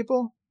other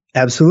people?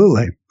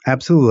 Absolutely.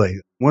 Absolutely.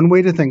 One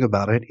way to think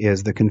about it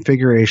is the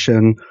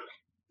configuration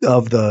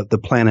of the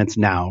planets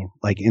now,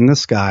 like in the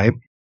sky,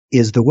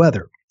 is the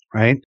weather,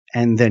 right?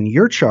 And then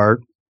your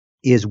chart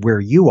is where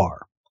you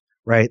are,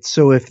 right?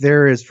 So if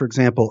there is, for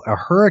example, a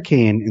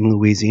hurricane in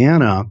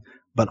Louisiana,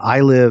 but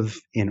I live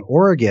in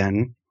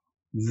Oregon,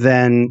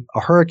 then a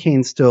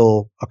hurricane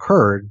still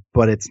occurred,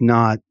 but it's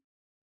not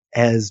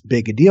as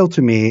big a deal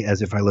to me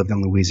as if I lived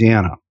in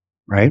Louisiana,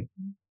 right?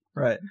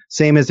 Right.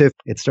 Same as if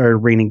it started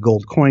raining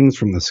gold coins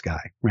from the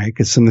sky, right?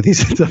 Because some of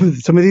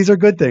these are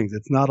good things.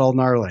 It's not all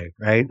gnarly,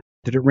 right?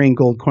 Did it rain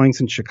gold coins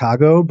in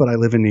Chicago, but I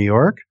live in New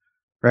York,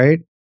 right?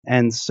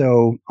 And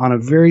so on a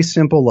very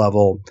simple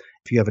level,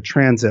 if you have a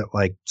transit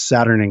like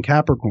Saturn in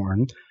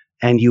Capricorn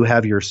and you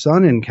have your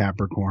sun in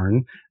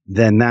Capricorn,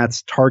 then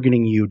that's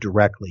targeting you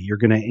directly. You're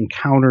going to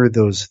encounter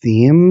those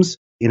themes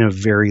in a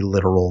very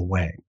literal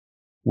way.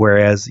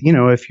 Whereas,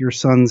 if your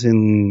sun's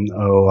in,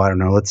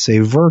 let's say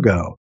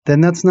Virgo, then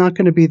that's not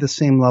going to be the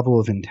same level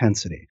of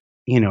intensity.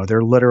 There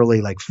are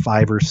literally like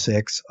 5 or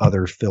 6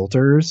 other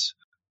filters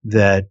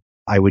that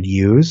I would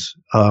use,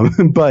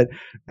 but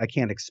I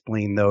can't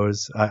explain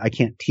those. I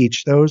can't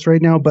teach those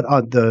right now. But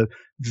the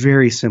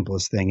very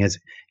simplest thing is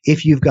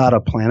if you've got a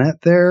planet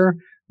there,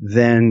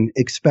 then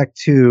expect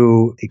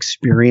to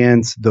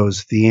experience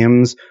those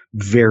themes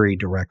very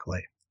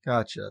directly.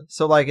 Gotcha.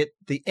 So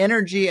the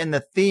energy and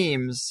the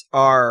themes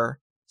are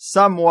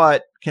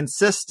somewhat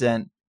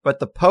consistent, but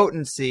the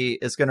potency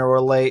is going to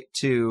relate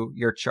to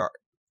your chart.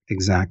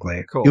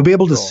 Exactly. Cool. You'll be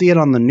able to see it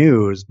on the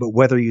news, but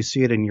whether you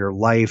see it in your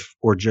life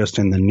or just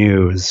in the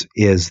news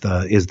is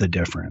the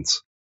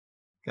difference.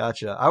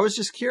 Gotcha. I was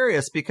just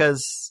curious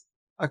because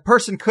a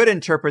person could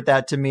interpret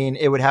that to mean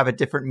it would have a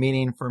different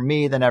meaning for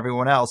me than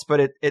everyone else, but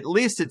at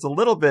least it's a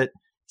little bit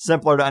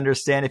simpler to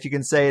understand if you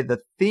can say the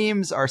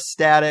themes are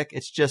static.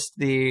 It's just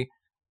the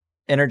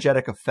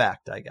energetic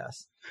effect, I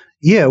guess.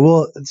 Yeah.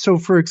 Well, so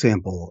for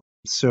example,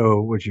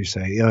 what'd you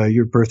say?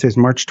 Your birthday is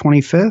March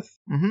 25th,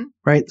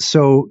 right?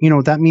 So,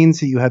 that means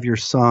that you have your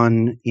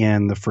sun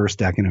in the first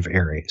decan of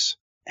Aries.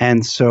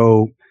 And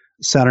so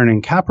Saturn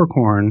in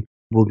Capricorn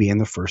will be in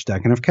the first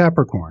decan of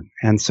Capricorn.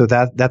 And so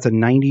that's a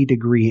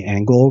 90-degree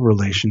angle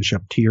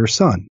relationship to your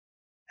sun.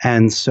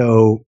 And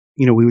so,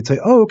 we would say,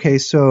 oh, okay,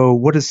 so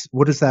what is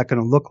that going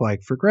to look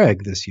like for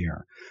Greg this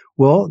year?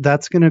 Well,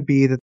 that's going to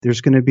be that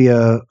there's going to be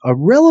a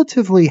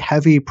relatively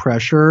heavy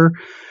pressure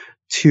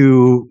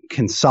to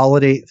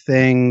consolidate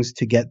things,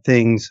 to get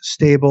things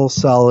stable,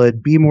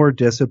 solid, be more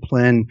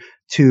disciplined,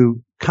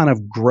 to kind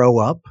of grow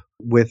up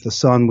with the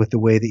sun, with the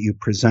way that you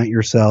present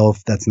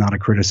yourself. That's not a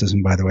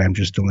criticism, by the way. I'm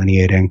just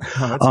delineating.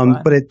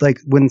 But it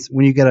when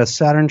you get a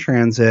Saturn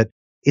transit,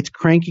 it's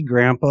cranky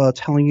grandpa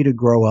telling you to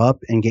grow up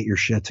and get your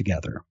shit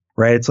together,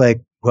 right? It's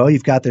like, well,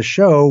 you've got this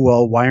show.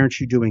 Well, why aren't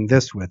you doing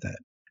this with it?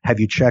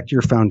 Have you checked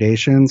your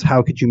foundations?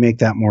 How could you make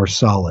that more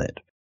solid?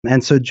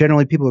 And so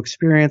generally people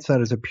experience that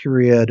as a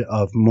period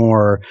of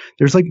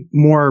there's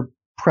more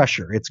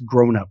pressure. It's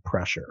grown up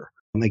pressure.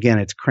 And again,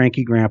 it's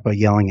cranky grandpa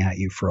yelling at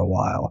you for a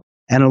while.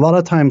 And a lot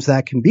of times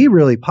that can be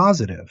really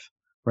positive,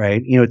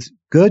 right? It's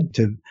good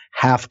to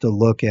have to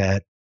look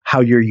at how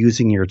you're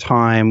using your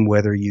time,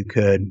 whether you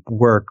could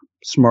work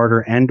smarter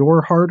and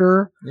or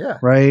harder,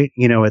 right?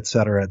 Et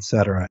cetera, et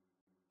cetera.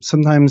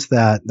 Sometimes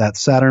that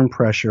Saturn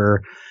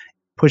pressure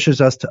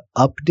pushes us to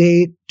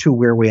update to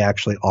where we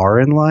actually are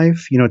in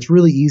life. It's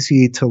really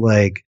easy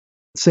to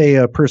say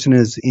a person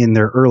is in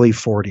their early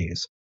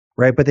 40s,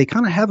 right? But they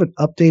kind of haven't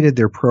updated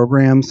their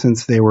program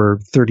since they were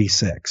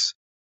 36.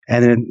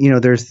 And then,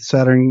 there's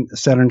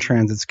Saturn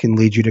transits can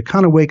lead you to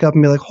kind of wake up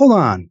and be like, hold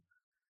on,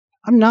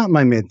 I'm not in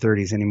my mid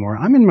 30s anymore.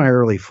 I'm in my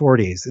early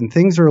 40s and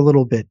things are a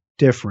little bit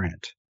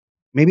different.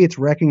 Maybe it's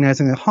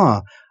recognizing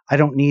that, I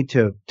don't need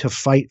to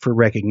fight for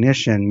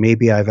recognition.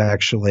 Maybe I've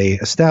actually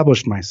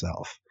established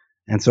myself.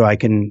 And so I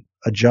can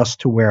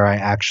adjust to where I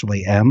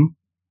actually am.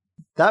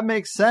 That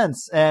makes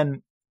sense.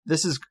 And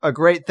this is a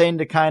great thing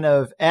to kind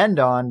of end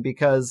on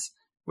because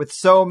with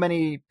so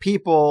many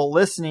people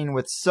listening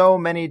with so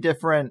many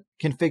different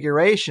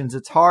configurations,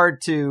 it's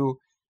hard to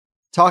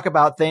talk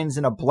about things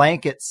in a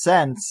blanket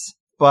sense.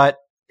 But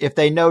if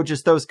they know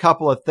just those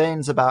couple of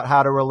things about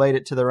how to relate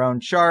it to their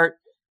own chart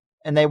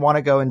and they want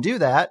to go and do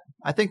that,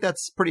 I think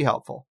that's pretty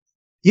helpful.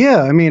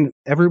 Yeah,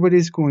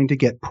 everybody's going to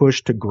get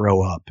pushed to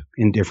grow up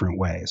in different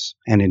ways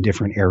and in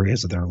different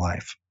areas of their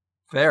life.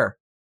 Fair.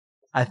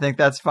 I think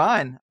that's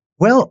fine.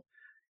 Well,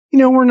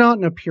 we're not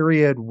in a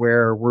period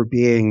where we're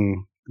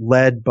being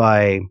led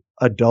by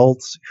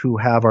adults who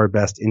have our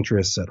best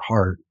interests at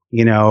heart.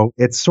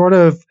 It's sort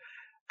of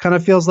kind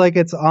of feels like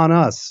it's on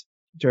us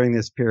during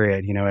this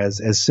period,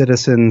 as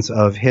citizens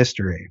of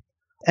history.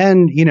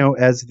 And,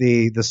 as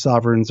the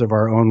sovereigns of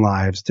our own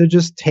lives, to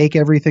just take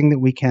everything that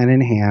we can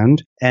in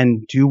hand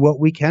and do what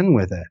we can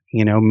with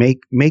it,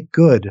 make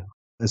good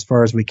as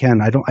far as we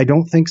can. I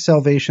don't think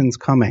salvation's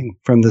coming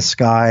from the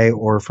sky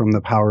or from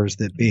the powers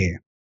that be.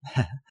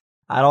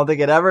 I don't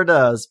think it ever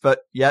does,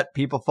 but yet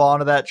people fall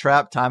into that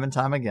trap time and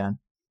time again.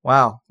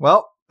 Wow.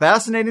 Well,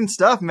 fascinating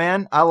stuff,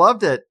 man. I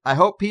loved it. I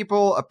hope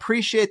people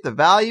appreciate the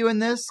value in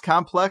this,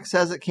 complex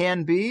as it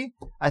can be.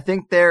 I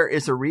think there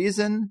is a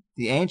reason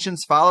the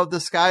ancients followed the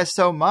sky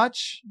so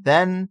much.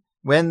 Then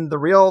when the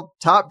real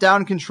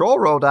top-down control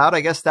rolled out, I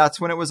guess that's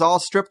when it was all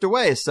stripped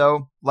away.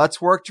 So let's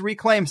work to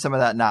reclaim some of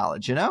that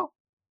knowledge,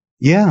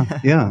 Yeah,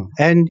 yeah.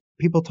 And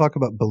people talk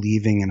about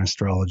believing in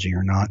astrology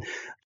or not.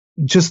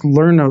 Just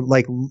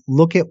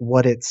look at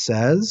what it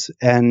says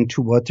and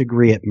to what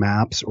degree it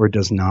maps or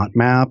does not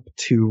map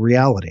to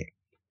reality,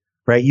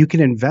 right? You can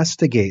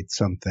investigate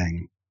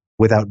something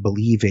without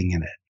believing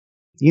in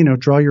it.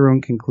 Draw your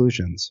own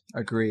conclusions.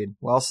 Agreed.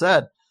 Well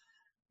said.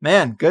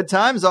 Man, good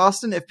times,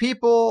 Austin. If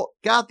people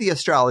got the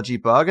astrology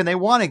bug and they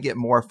want to get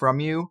more from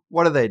you,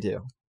 what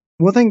do?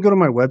 Well, then go to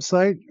my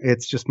website.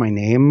 It's just my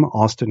name,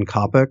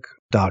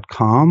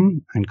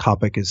 austincoppock.com, and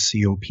Coppock is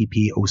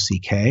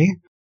Coppock.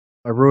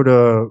 I wrote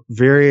a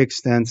very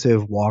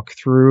extensive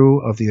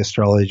walkthrough of the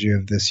astrology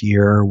of this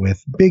year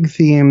with big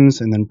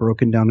themes and then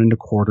broken down into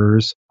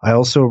quarters. I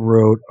also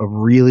wrote a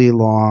really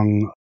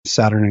long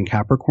Saturn and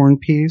Capricorn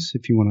piece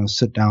if you want to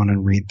sit down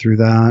and read through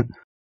that.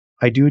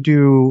 I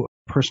do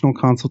personal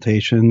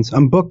consultations.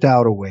 I'm booked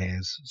out a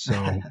ways,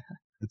 so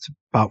it's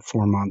about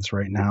 4 months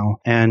right now.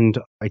 And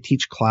I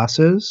teach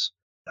classes.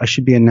 I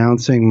should be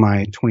announcing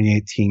my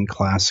 2018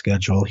 class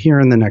schedule here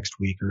in the next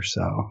week or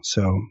so.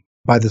 So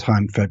by the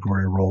time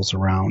February rolls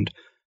around.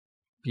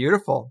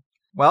 Beautiful.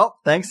 Well,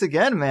 thanks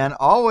again, man.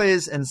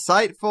 Always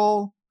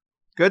insightful.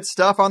 Good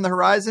stuff on the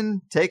horizon.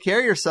 Take care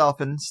of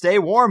yourself and stay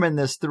warm in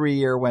this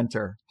 3-year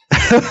winter.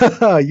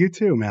 You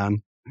too,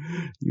 man.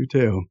 You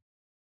too.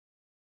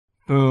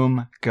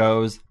 Boom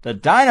goes the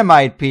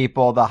dynamite,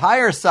 people. The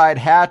higher side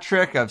hat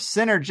trick of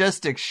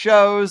synergistic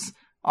shows.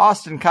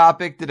 Austin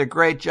Coppock did a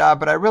great job,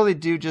 but I really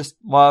do just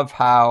love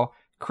how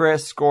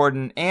Chris,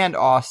 Gordon, and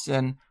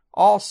Austin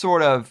all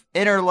sort of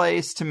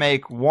interlace to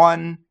make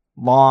one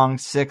long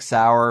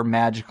 6-hour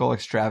magical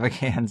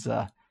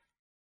extravaganza.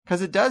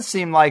 Because it does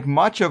seem like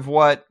much of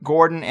what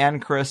Gordon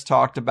and Chris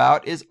talked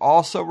about is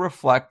also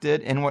reflected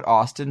in what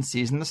Austin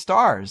sees in the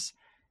stars.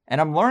 And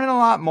I'm learning a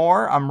lot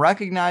more. I'm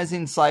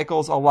recognizing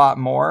cycles a lot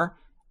more.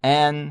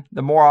 And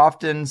the more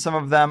often some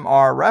of them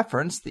are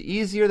referenced, the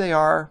easier they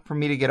are for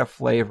me to get a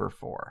flavor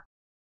for.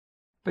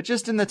 But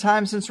just in the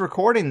time since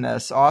recording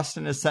this,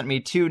 Austin has sent me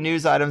 2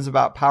 news items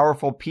about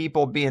powerful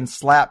people being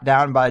slapped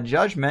down by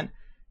judgment.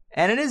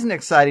 And it is an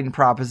exciting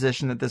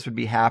proposition that this would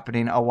be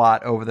happening a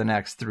lot over the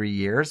next 3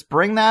 years.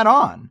 Bring that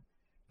on.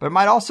 But it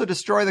might also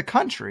destroy the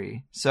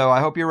country. So I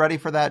hope you're ready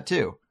for that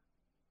too.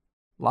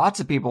 Lots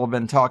of people have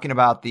been talking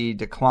about the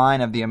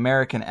decline of the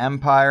American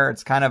empire.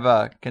 It's kind of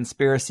a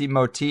conspiracy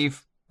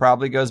motif.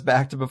 Probably goes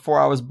back to before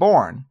I was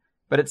born.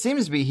 But it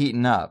seems to be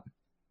heating up.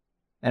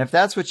 And if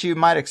that's what you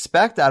might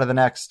expect out of the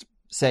next,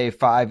 say,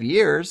 5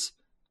 years,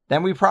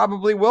 then we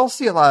probably will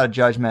see a lot of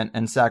judgment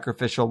and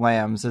sacrificial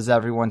lambs as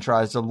everyone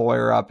tries to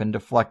lawyer up and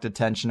deflect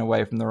attention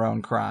away from their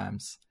own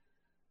crimes.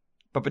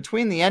 But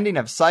between the ending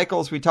of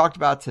cycles we talked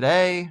about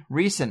today,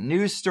 recent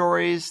news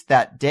stories,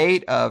 that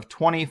date of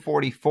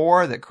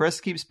 2044 that Chris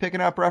keeps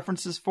picking up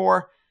references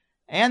for,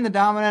 and the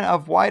dominant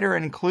of wider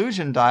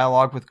inclusion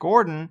dialogue with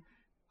Gordon,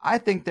 I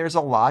think there's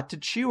a lot to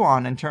chew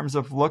on in terms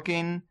of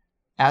looking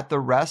at the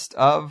rest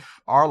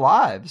of our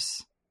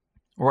lives,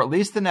 or at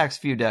least the next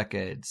few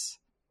decades.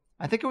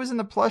 I think it was in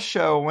the Plus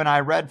show when I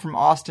read from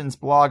Austin's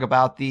blog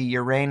about the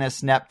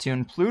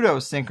Uranus-Neptune-Pluto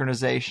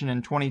synchronization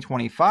in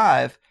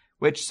 2025,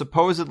 which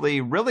supposedly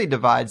really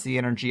divides the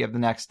energy of the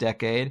next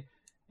decade.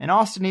 And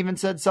Austin even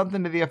said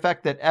something to the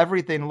effect that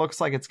everything looks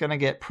like it's going to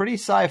get pretty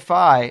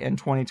sci-fi in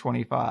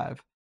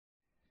 2025.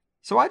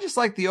 So I just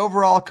like the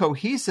overall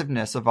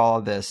cohesiveness of all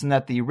of this, and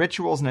that the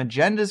rituals and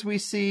agendas we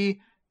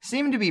see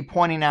seem to be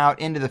pointing out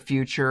into the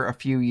future a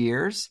few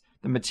years.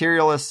 The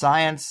materialist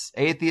science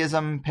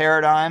atheism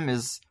paradigm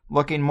is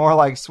looking more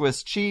like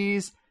Swiss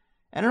cheese,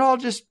 and it all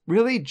just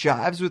really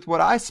jives with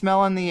what I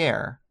smell in the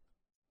air.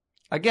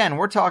 Again,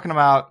 we're talking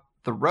about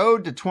the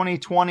road to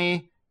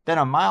 2020, then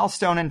a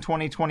milestone in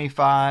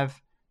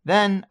 2025,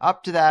 then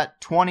up to that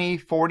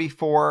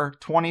 2044,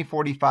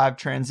 2045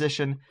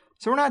 transition.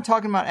 So we're not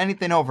talking about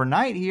anything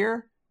overnight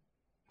here.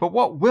 But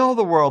what will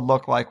the world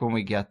look like when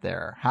we get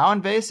there? How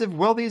invasive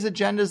will these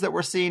agendas that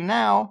we're seeing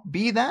now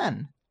be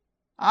then?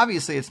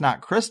 Obviously, it's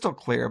not crystal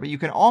clear, but you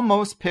can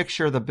almost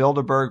picture the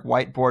Bilderberg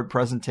whiteboard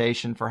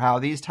presentation for how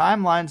these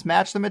timelines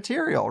match the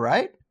material,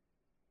 right?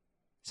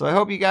 So I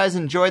hope you guys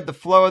enjoyed the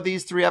flow of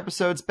these 3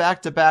 episodes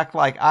back to back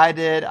like I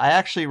did. I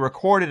actually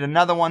recorded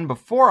another one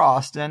before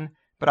Austin,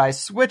 but I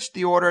switched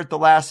the order at the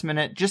last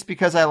minute just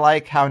because I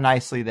like how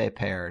nicely they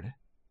paired.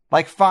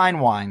 Like fine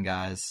wine,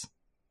 guys.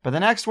 But the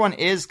next one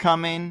is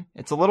coming.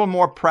 It's a little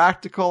more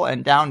practical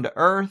and down to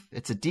earth.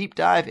 It's a deep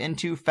dive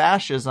into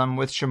fascism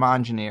with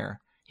Shamangineer.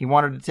 He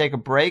wanted to take a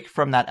break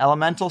from that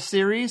Elemental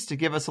series to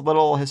give us a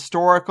little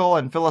historical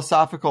and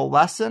philosophical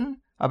lesson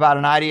about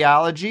an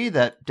ideology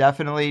that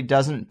definitely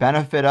doesn't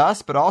benefit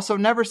us, but also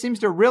never seems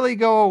to really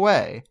go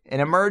away. It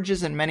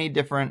emerges in many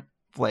different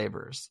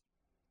flavors.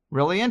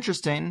 Really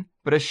interesting,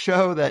 but a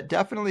show that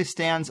definitely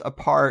stands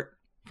apart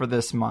for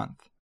this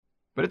month.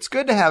 But it's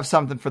good to have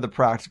something for the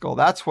practical.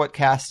 That's what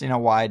casting a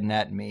wide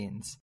net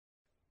means.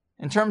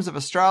 In terms of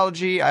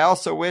astrology, I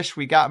also wish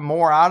we got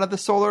more out of the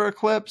solar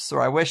eclipse,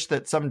 or I wish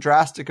that some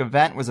drastic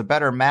event was a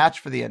better match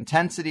for the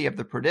intensity of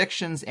the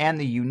predictions and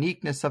the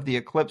uniqueness of the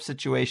eclipse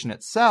situation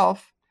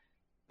itself.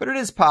 But it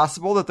is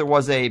possible that there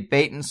was a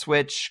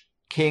bait-and-switch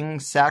king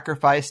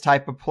sacrifice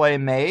type of play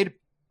made,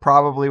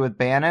 probably with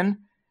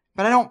Bannon,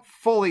 but I don't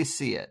fully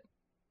see it.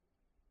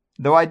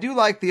 Though I do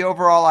like the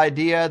overall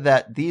idea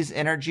that these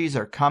energies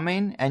are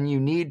coming and you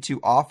need to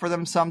offer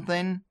them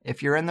something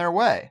if you're in their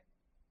way.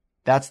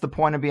 That's the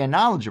point of being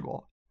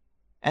knowledgeable.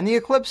 And the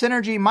eclipse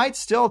energy might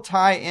still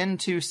tie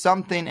into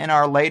something in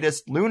our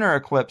latest lunar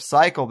eclipse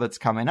cycle that's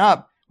coming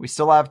up. We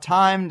still have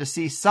time to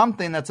see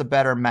something that's a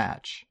better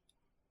match.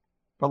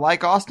 But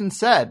like Austin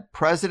said,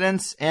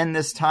 presidents in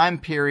this time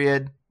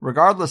period,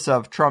 regardless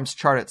of Trump's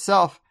chart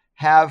itself,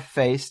 have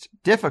faced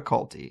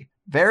difficulty.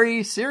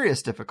 Very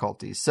serious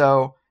difficulty.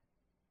 So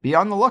be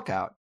on the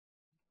lookout.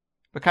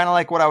 But kind of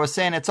like what I was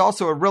saying, it's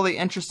also a really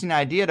interesting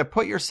idea to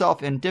put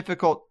yourself in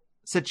difficult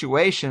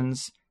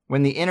situations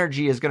when the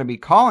energy is going to be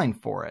calling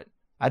for it.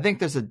 I think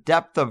there's a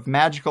depth of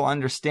magical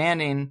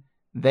understanding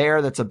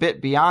there that's a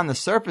bit beyond the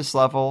surface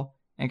level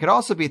and could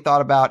also be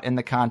thought about in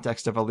the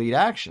context of elite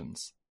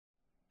actions.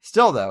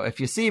 Still though, if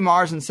you see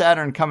Mars and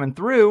Saturn coming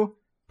through,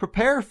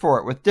 prepare for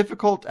it with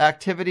difficult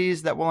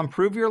activities that will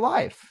improve your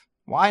life.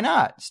 Why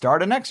not?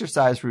 Start an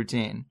exercise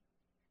routine.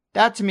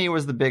 That to me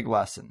was the big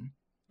lesson.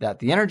 That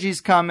the energy's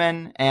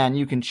coming and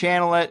you can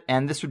channel it,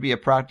 and this would be a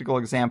practical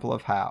example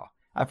of how.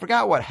 I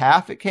forgot what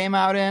half it came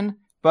out in,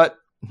 but,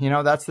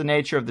 that's the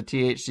nature of the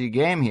THC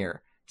game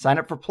here. Sign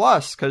up for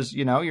Plus, because,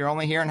 you're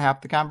only hearing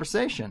half the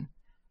conversation.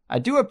 I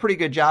do a pretty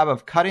good job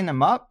of cutting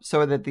them up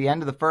so that the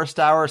end of the first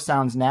hour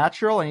sounds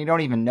natural and you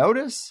don't even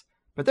notice.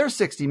 But there's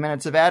 60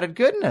 minutes of added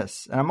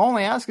goodness, and I'm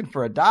only asking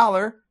for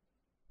 $1.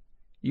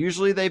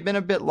 Usually they've been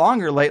a bit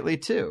longer lately,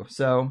 too,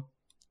 so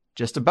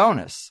just a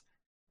bonus.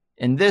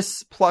 In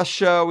this Plus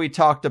show, we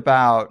talked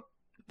about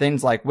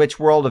things like which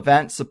world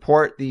events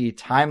support the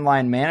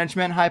timeline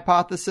management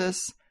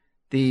hypothesis,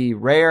 the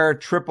rare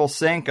triple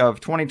sync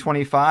of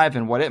 2025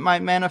 and what it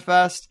might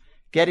manifest,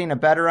 getting a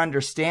better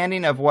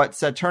understanding of what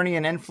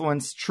Saturnian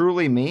influence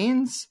truly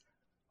means,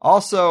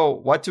 also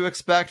what to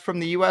expect from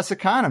the U.S.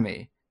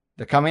 economy,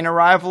 the coming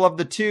arrival of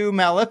the two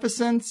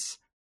Maleficents,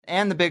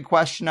 and the big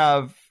question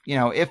of,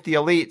 if the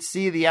elite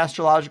see the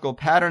astrological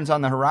patterns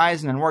on the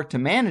horizon and work to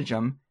manage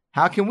them,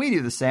 how can we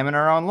do the same in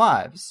our own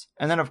lives?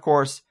 And then, of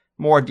course,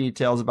 more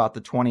details about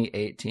the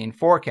 2018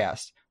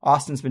 forecast.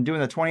 Austin's been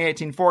doing the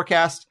 2018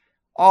 forecast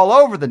all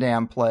over the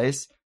damn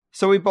place,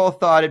 so we both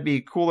thought it'd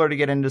be cooler to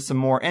get into some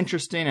more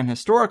interesting and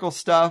historical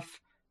stuff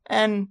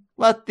and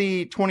let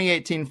the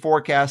 2018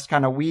 forecast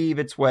kind of weave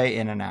its way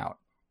in and out.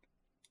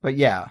 But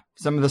yeah,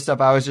 some of the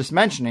stuff I was just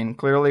mentioning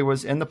clearly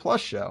was in the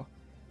Plus show.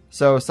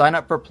 So sign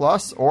up for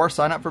Plus or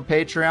sign up for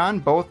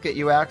Patreon. Both get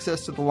you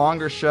access to the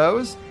longer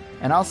shows.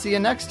 And I'll see you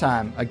next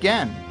time.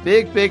 Again,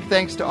 big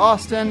thanks to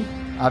Austin.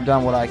 I've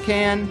done what I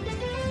can.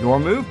 Your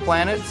move,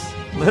 planets.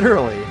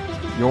 Literally,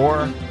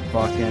 your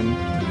fucking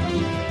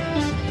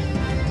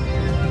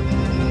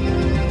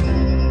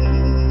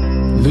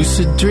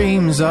Lucid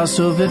dreams are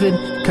so vivid,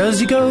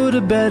 'cause you go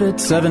to bed at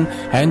 7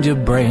 and your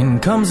brain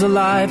comes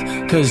alive,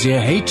 'cause you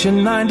hate your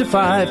 9 to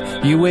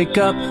 5. You wake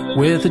up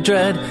with a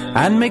dread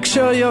and make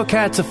sure your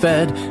cats are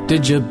fed.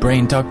 Did your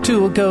brain talk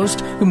to a ghost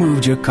who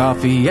moved your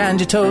coffee and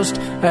your toast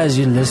as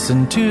you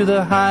listen to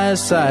the higher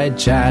side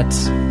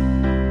chats?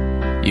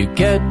 You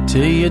get to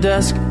your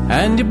desk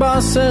and your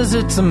boss says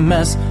it's a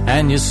mess,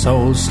 and your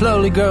soul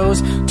slowly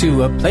grows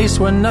to a place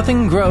where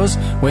nothing grows.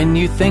 When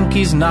you think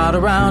he's not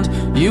around,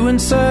 you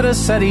insert a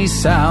SETI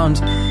sound.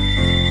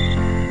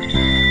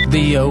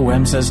 The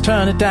OM says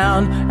turn it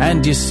down,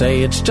 and you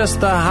say it's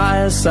just the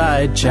higher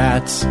side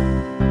chats.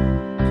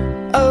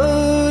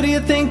 Oh, do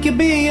you think you'll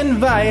be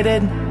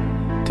invited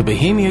to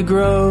Bohemia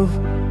Grove,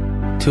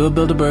 to a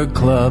Bilderberg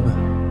Club?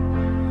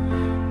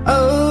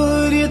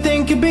 Oh, do you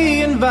think you'll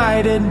be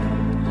invited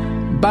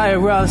by a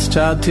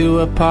Rothschild to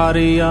a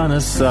party on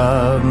a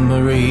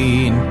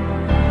submarine?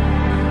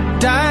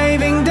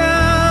 Diving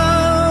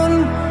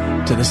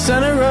down to the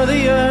center of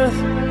the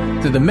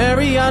earth, through the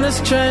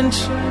Marianas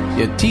Trench,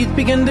 your teeth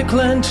begin to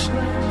clench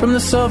from the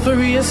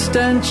sulphurous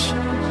stench.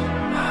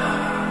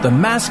 The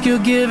mask you're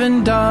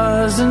given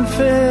doesn't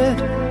fit,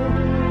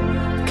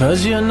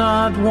 'cause you're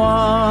not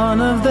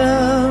one of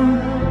them.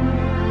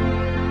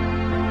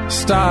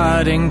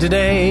 Starting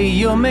today,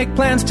 you'll make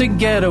plans to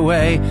get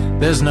away.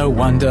 There's no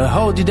one to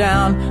hold you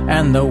down,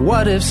 and the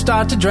what-ifs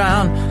start to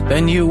drown.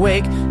 Then you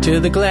wake to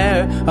the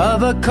glare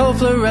of a cold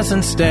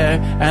fluorescent stare,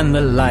 and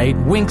the light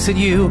winks at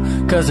you,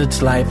 'cause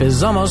its life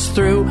is almost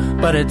through,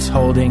 but it's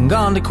holding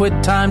on to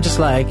quit time just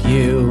like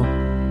you.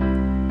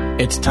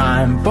 It's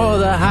time for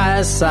the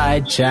High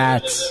Side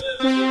Chats.